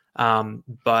undrafted.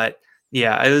 But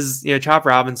yeah, it was, Chop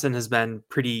Robinson has been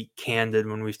pretty candid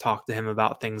when we've talked to him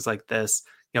about things like this.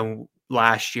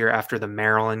 Last year after the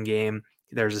Maryland game,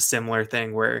 there's a similar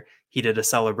thing where he did a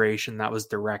celebration that was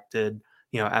directed,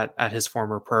 at his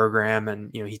former program.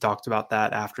 And, he talked about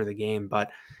that after the game. But,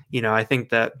 I think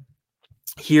that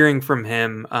hearing from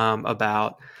him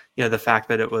about, the fact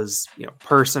that it was,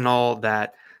 personal,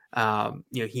 that,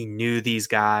 he knew these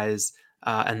guys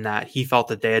and that he felt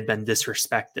that they had been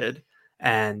disrespected.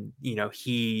 And,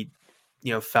 he,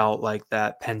 felt like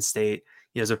that Penn State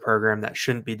is a program that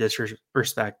shouldn't be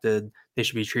disrespected. They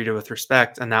should be treated with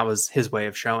respect. And that was his way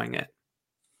of showing it.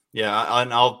 Yeah,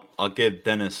 and I'll give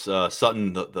Dennis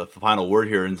Sutton the final word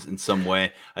here in some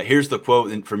way. Here's the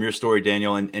quote from your story,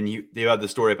 Daniel, and you have the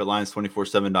story up at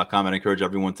Lions247.com. And I encourage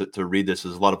everyone to read this.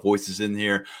 There's a lot of voices in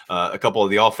here. A couple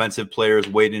of the offensive players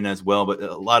weighed in as well, but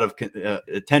a lot of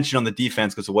attention on the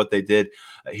defense because of what they did.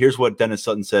 Here's what Dennis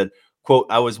Sutton said, quote,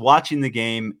 "I was watching the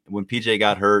game when PJ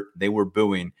got hurt. They were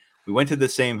booing. We went to the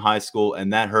same high school,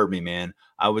 and that hurt me, man.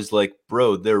 I was like,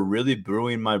 bro, they're really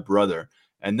booing my brother.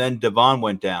 And then Devon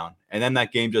went down, and then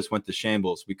that game just went to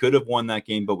shambles. We could have won that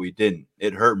game, but we didn't.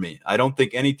 It hurt me. I don't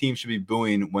think any team should be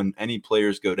booing when any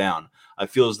players go down. I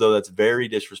feel as though that's very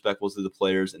disrespectful to the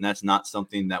players, and that's not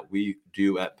something that we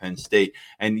do at Penn State."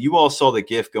 And you all saw the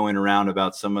GIF going around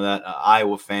about some of that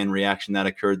Iowa fan reaction that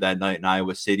occurred that night in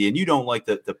Iowa City. And you don't like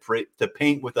to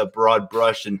paint with a broad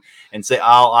brush and say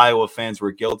all Iowa fans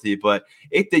were guilty, but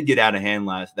it did get out of hand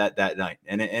that night,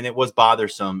 and it was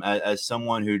bothersome as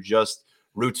someone who just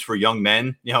roots for young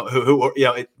men, who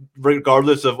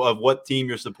regardless of what team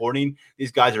you're supporting, these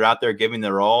guys are out there giving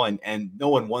their all, and no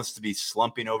one wants to be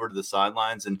slumping over to the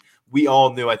sidelines. And we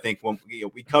all knew, I think, when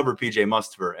we covered PJ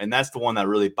Mustipher, and that's the one that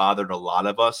really bothered a lot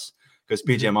of us because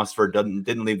PJ Mustipher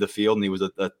didn't leave the field, and he was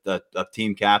a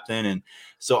team captain. And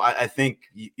so I think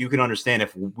you can understand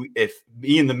if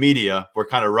me and the media were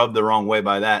kind of rubbed the wrong way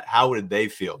by that, how did they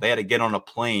feel? They had to get on a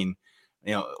plane,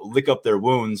 lick up their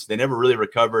wounds. They never really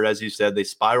recovered. As you said, they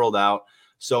spiraled out.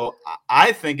 So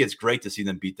I think it's great to see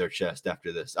them beat their chest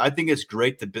after this. I think it's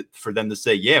great for them to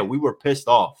say, yeah, we were pissed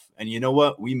off. And you know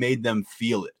what? We made them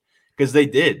feel it because they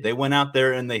did. They went out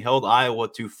there and they held Iowa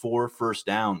to 4 first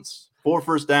downs,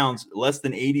 less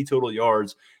than 80 total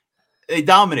yards. They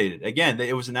dominated. Again,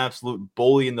 it was an absolute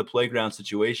bully in the playground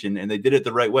situation, and they did it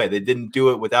the right way. They didn't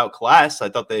do it without class. I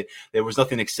thought there was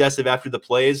nothing excessive after the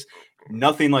plays,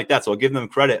 nothing like that. So I'll give them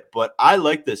credit. But I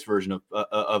like this version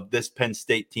of this Penn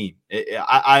State team.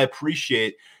 I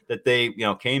appreciate that they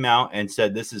came out and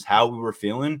said this is how we were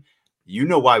feeling. You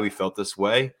know why we felt this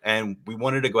way, and we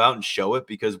wanted to go out and show it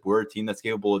because we're a team that's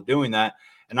capable of doing that.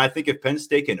 And I think if Penn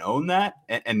State can own that,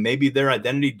 and maybe their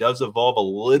identity does evolve a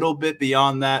little bit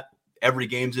beyond that, every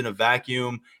game's in a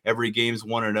vacuum, every game's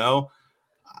 1-0.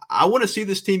 I want to see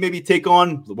this team maybe take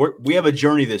on. We have a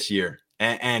journey this year,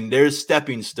 and there's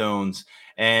stepping stones.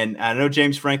 And I know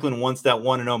James Franklin wants that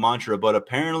 1-0 mantra, but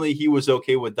apparently he was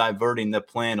okay with diverting the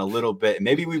plan a little bit.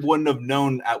 Maybe we wouldn't have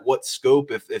known at what scope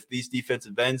if these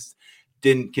defensive ends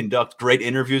didn't conduct great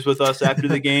interviews with us after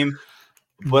the game.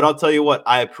 But I'll tell you what,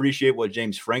 I appreciate what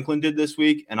James Franklin did this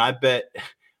week, and I bet –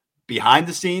 behind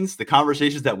the scenes, the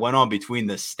conversations that went on between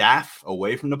the staff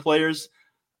away from the players,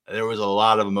 there was a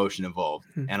lot of emotion involved.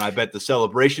 And I bet the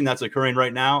celebration that's occurring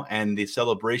right now and the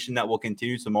celebration that will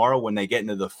continue tomorrow when they get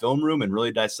into the film room and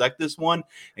really dissect this one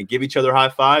and give each other high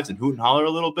fives and hoot and holler a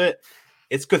little bit,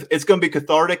 it's going to be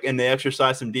cathartic, and they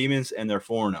exercise some demons, and they're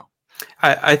 4-0.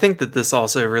 I think that this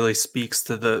also really speaks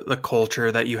to the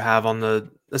culture that you have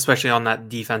especially on that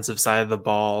defensive side of the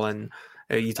ball. And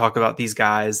you talk about these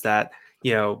guys that,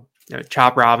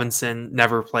 Chop Robinson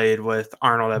never played with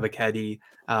Arnold Ebiketie.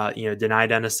 Deni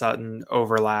Dennis Sutton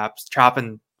overlaps.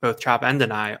 Both Chop and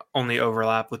Deni only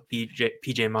overlap with PJ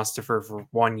Mustipher for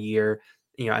 1 year.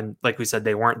 And like we said,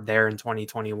 they weren't there in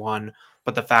 2021.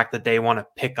 But the fact that they want to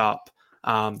pick up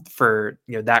for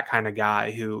that kind of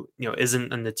guy who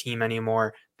isn't in the team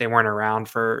anymore, they weren't around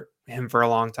for him for a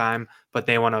long time, but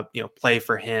they want to play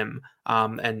for him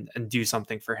and do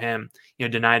something for him.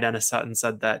 Deni Dennis Sutton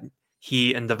said that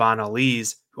he and Devon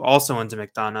Elise, who also went to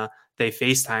McDonough, they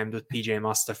FaceTimed with PJ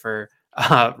Mustipher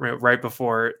right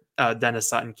before Dennis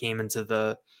Sutton came into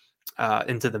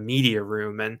the media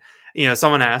room. And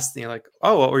someone asked,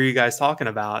 oh, what were you guys talking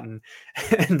about? And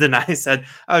Deni said,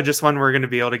 oh, just when we're going to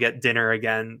be able to get dinner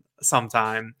again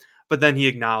sometime. But then he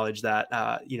acknowledged that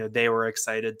they were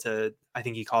excited to, I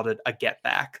think he called it a get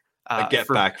back.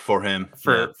 Back for him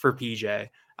for PJ.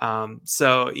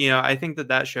 So I think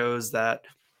that shows that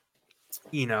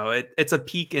it's a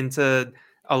peek into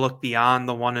a look beyond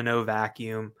the 1-0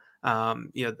 vacuum.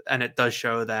 And it does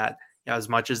show that as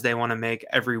much as they want to make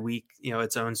every week,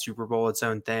 its own Super Bowl, its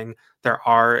own thing, there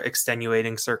are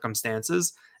extenuating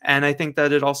circumstances. And I think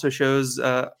that it also shows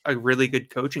a really good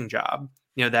coaching job,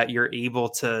 that you're able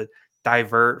to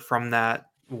divert from that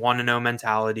 1-0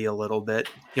 mentality a little bit,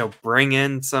 bring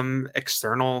in some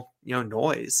external,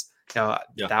 noise.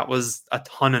 That was a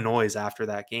ton of noise after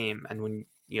that game. And when,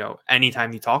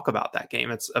 anytime you talk about that game,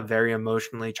 it's a very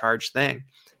emotionally charged thing.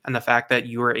 And the fact that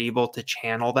you were able to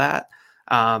channel that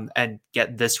and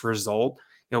get this result,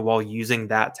 while using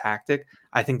that tactic,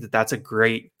 I think that that's a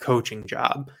great coaching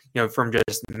job, from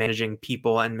just managing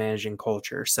people and managing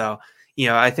culture. So,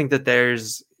 I think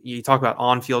that you talk about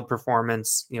on-field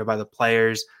performance, by the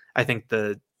players. I think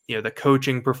the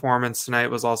coaching performance tonight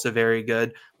was also very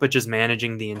good, but just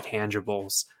managing the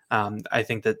intangibles. I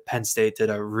think that Penn State did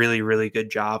a really, really good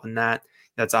job in that.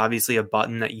 That's obviously a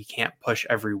button that you can't push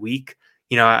every week.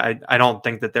 I don't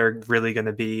think that they're really going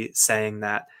to be saying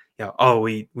that,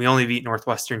 we only beat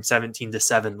Northwestern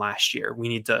 17-7 last year. We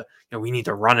need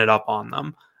to run it up on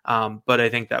them. But I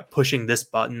think that pushing this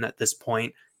button at this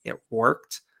point, it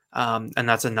worked. And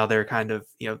that's another kind of,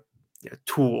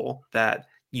 tool that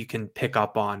you can pick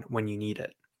up on when you need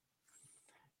it.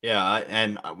 Yeah,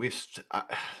 and we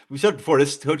said before,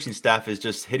 this coaching staff is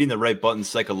just hitting the right buttons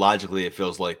psychologically, it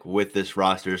feels like, with this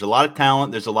roster. There's a lot of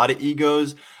talent, there's a lot of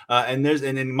egos, and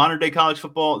in modern day college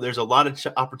football, there's a lot of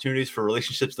opportunities for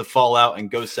relationships to fall out and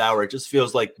go sour. It just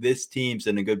feels like this team's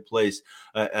in a good place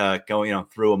going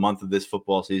through a month of this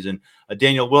football season.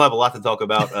 Daniel, we'll have a lot to talk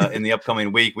about in the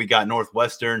upcoming week. We got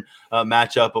Northwestern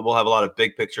matchup, but we'll have a lot of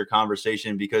big picture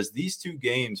conversation, because these two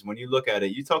games, when you look at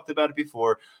it, you talked about it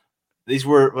before, these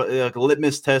were like a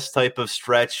litmus test type of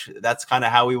stretch. That's kind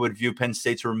of how we would view Penn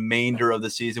State's remainder of the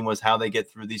season, was how they get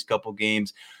through these couple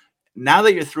games. Now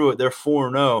that you're through it, they're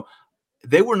 4-0.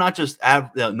 They were not just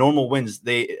normal wins.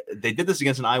 They did this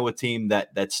against an Iowa team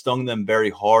that stung them very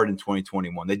hard in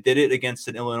 2021. They did it against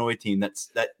an Illinois team that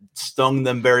stung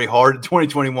them very hard in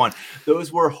 2021.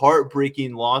 Those were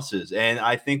heartbreaking losses. And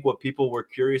I think what people were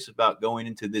curious about going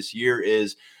into this year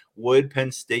is, would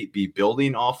Penn State be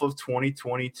building off of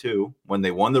 2022 when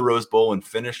they won the Rose Bowl and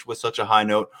finished with such a high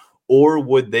note, or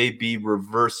would they be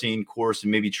reversing course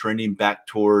and maybe trending back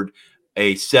toward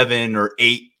a 7 or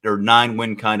 8 or 9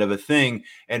 win kind of a thing?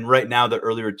 And right now, the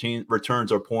early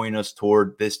returns are pointing us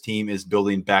toward this team is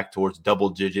building back towards double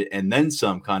digit and then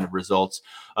some kind of results.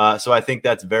 So I think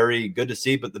that's very good to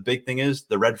see. But the big thing is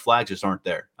the red flags just aren't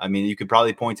there. I mean, you could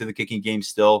probably point to the kicking game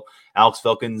still. Alex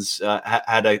Felkins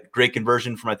had a great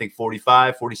conversion from, I think,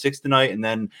 45, 46 tonight, and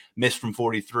then missed from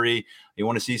 43. You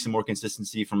want to see some more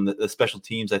consistency from the special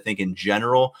teams, I think, in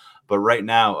general. But right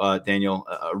now, Daniel,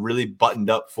 really buttoned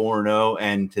up 4-0.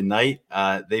 And tonight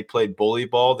they played bully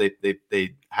ball.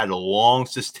 They had a long,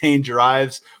 sustained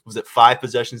drives. Was it 5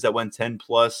 possessions that went 10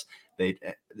 plus?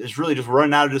 It's really just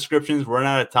running out of descriptions, running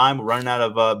out of time, running out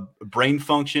of brain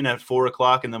function at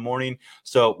 4:00 in the morning.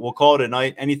 So we'll call it a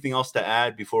night. Anything else to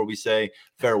add before we say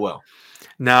farewell?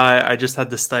 No, I just had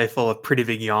to stifle a pretty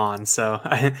big yawn. So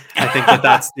I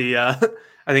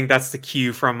think that's the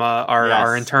cue from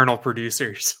our internal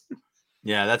producers.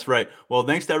 Yeah, that's right. Well,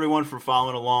 thanks to everyone for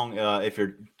following along. If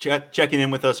you're checking in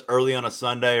with us early on a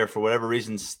Sunday, or for whatever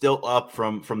reason still up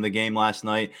from the game last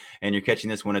night, and you're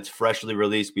catching this when it's freshly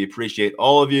released, we appreciate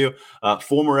all of you.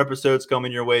 4 more episodes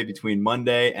coming your way between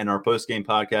Monday and our post-game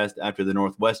podcast after the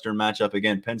Northwestern matchup.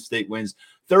 Again, Penn State wins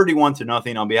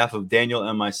 31-0. On behalf of Daniel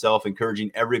and myself,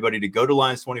 encouraging everybody to go to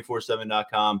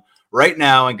Lions247.com right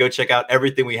now and go check out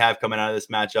everything we have coming out of this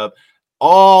matchup.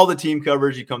 All the team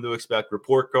coverage you come to expect,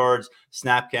 report cards,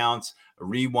 snap counts,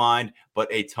 rewind, but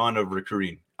a ton of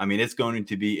recruiting. I mean, it's going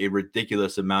to be a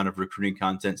ridiculous amount of recruiting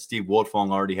content. Steve Woldfong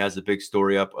already has a big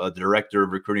story up. The director of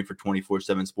recruiting for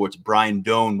 24/7 Sports, Brian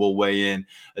Doan, will weigh in.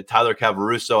 Tyler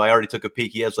Cavaruso, I already took a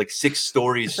peek. He has like 6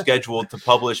 stories scheduled to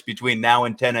publish between now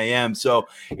and 10 a.m. So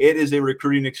it is a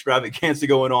recruiting extravaganza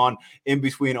going on in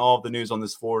between all of the news on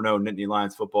this 4-0 Nittany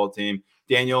Lions football team.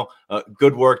 Daniel,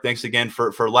 good work. Thanks again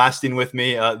for lasting with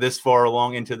me this far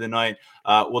along into the night.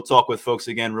 We'll talk with folks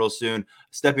again real soon.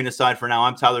 Stepping aside for now,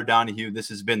 I'm Tyler Donahue. This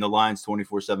has been the Lions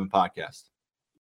 24/7 podcast.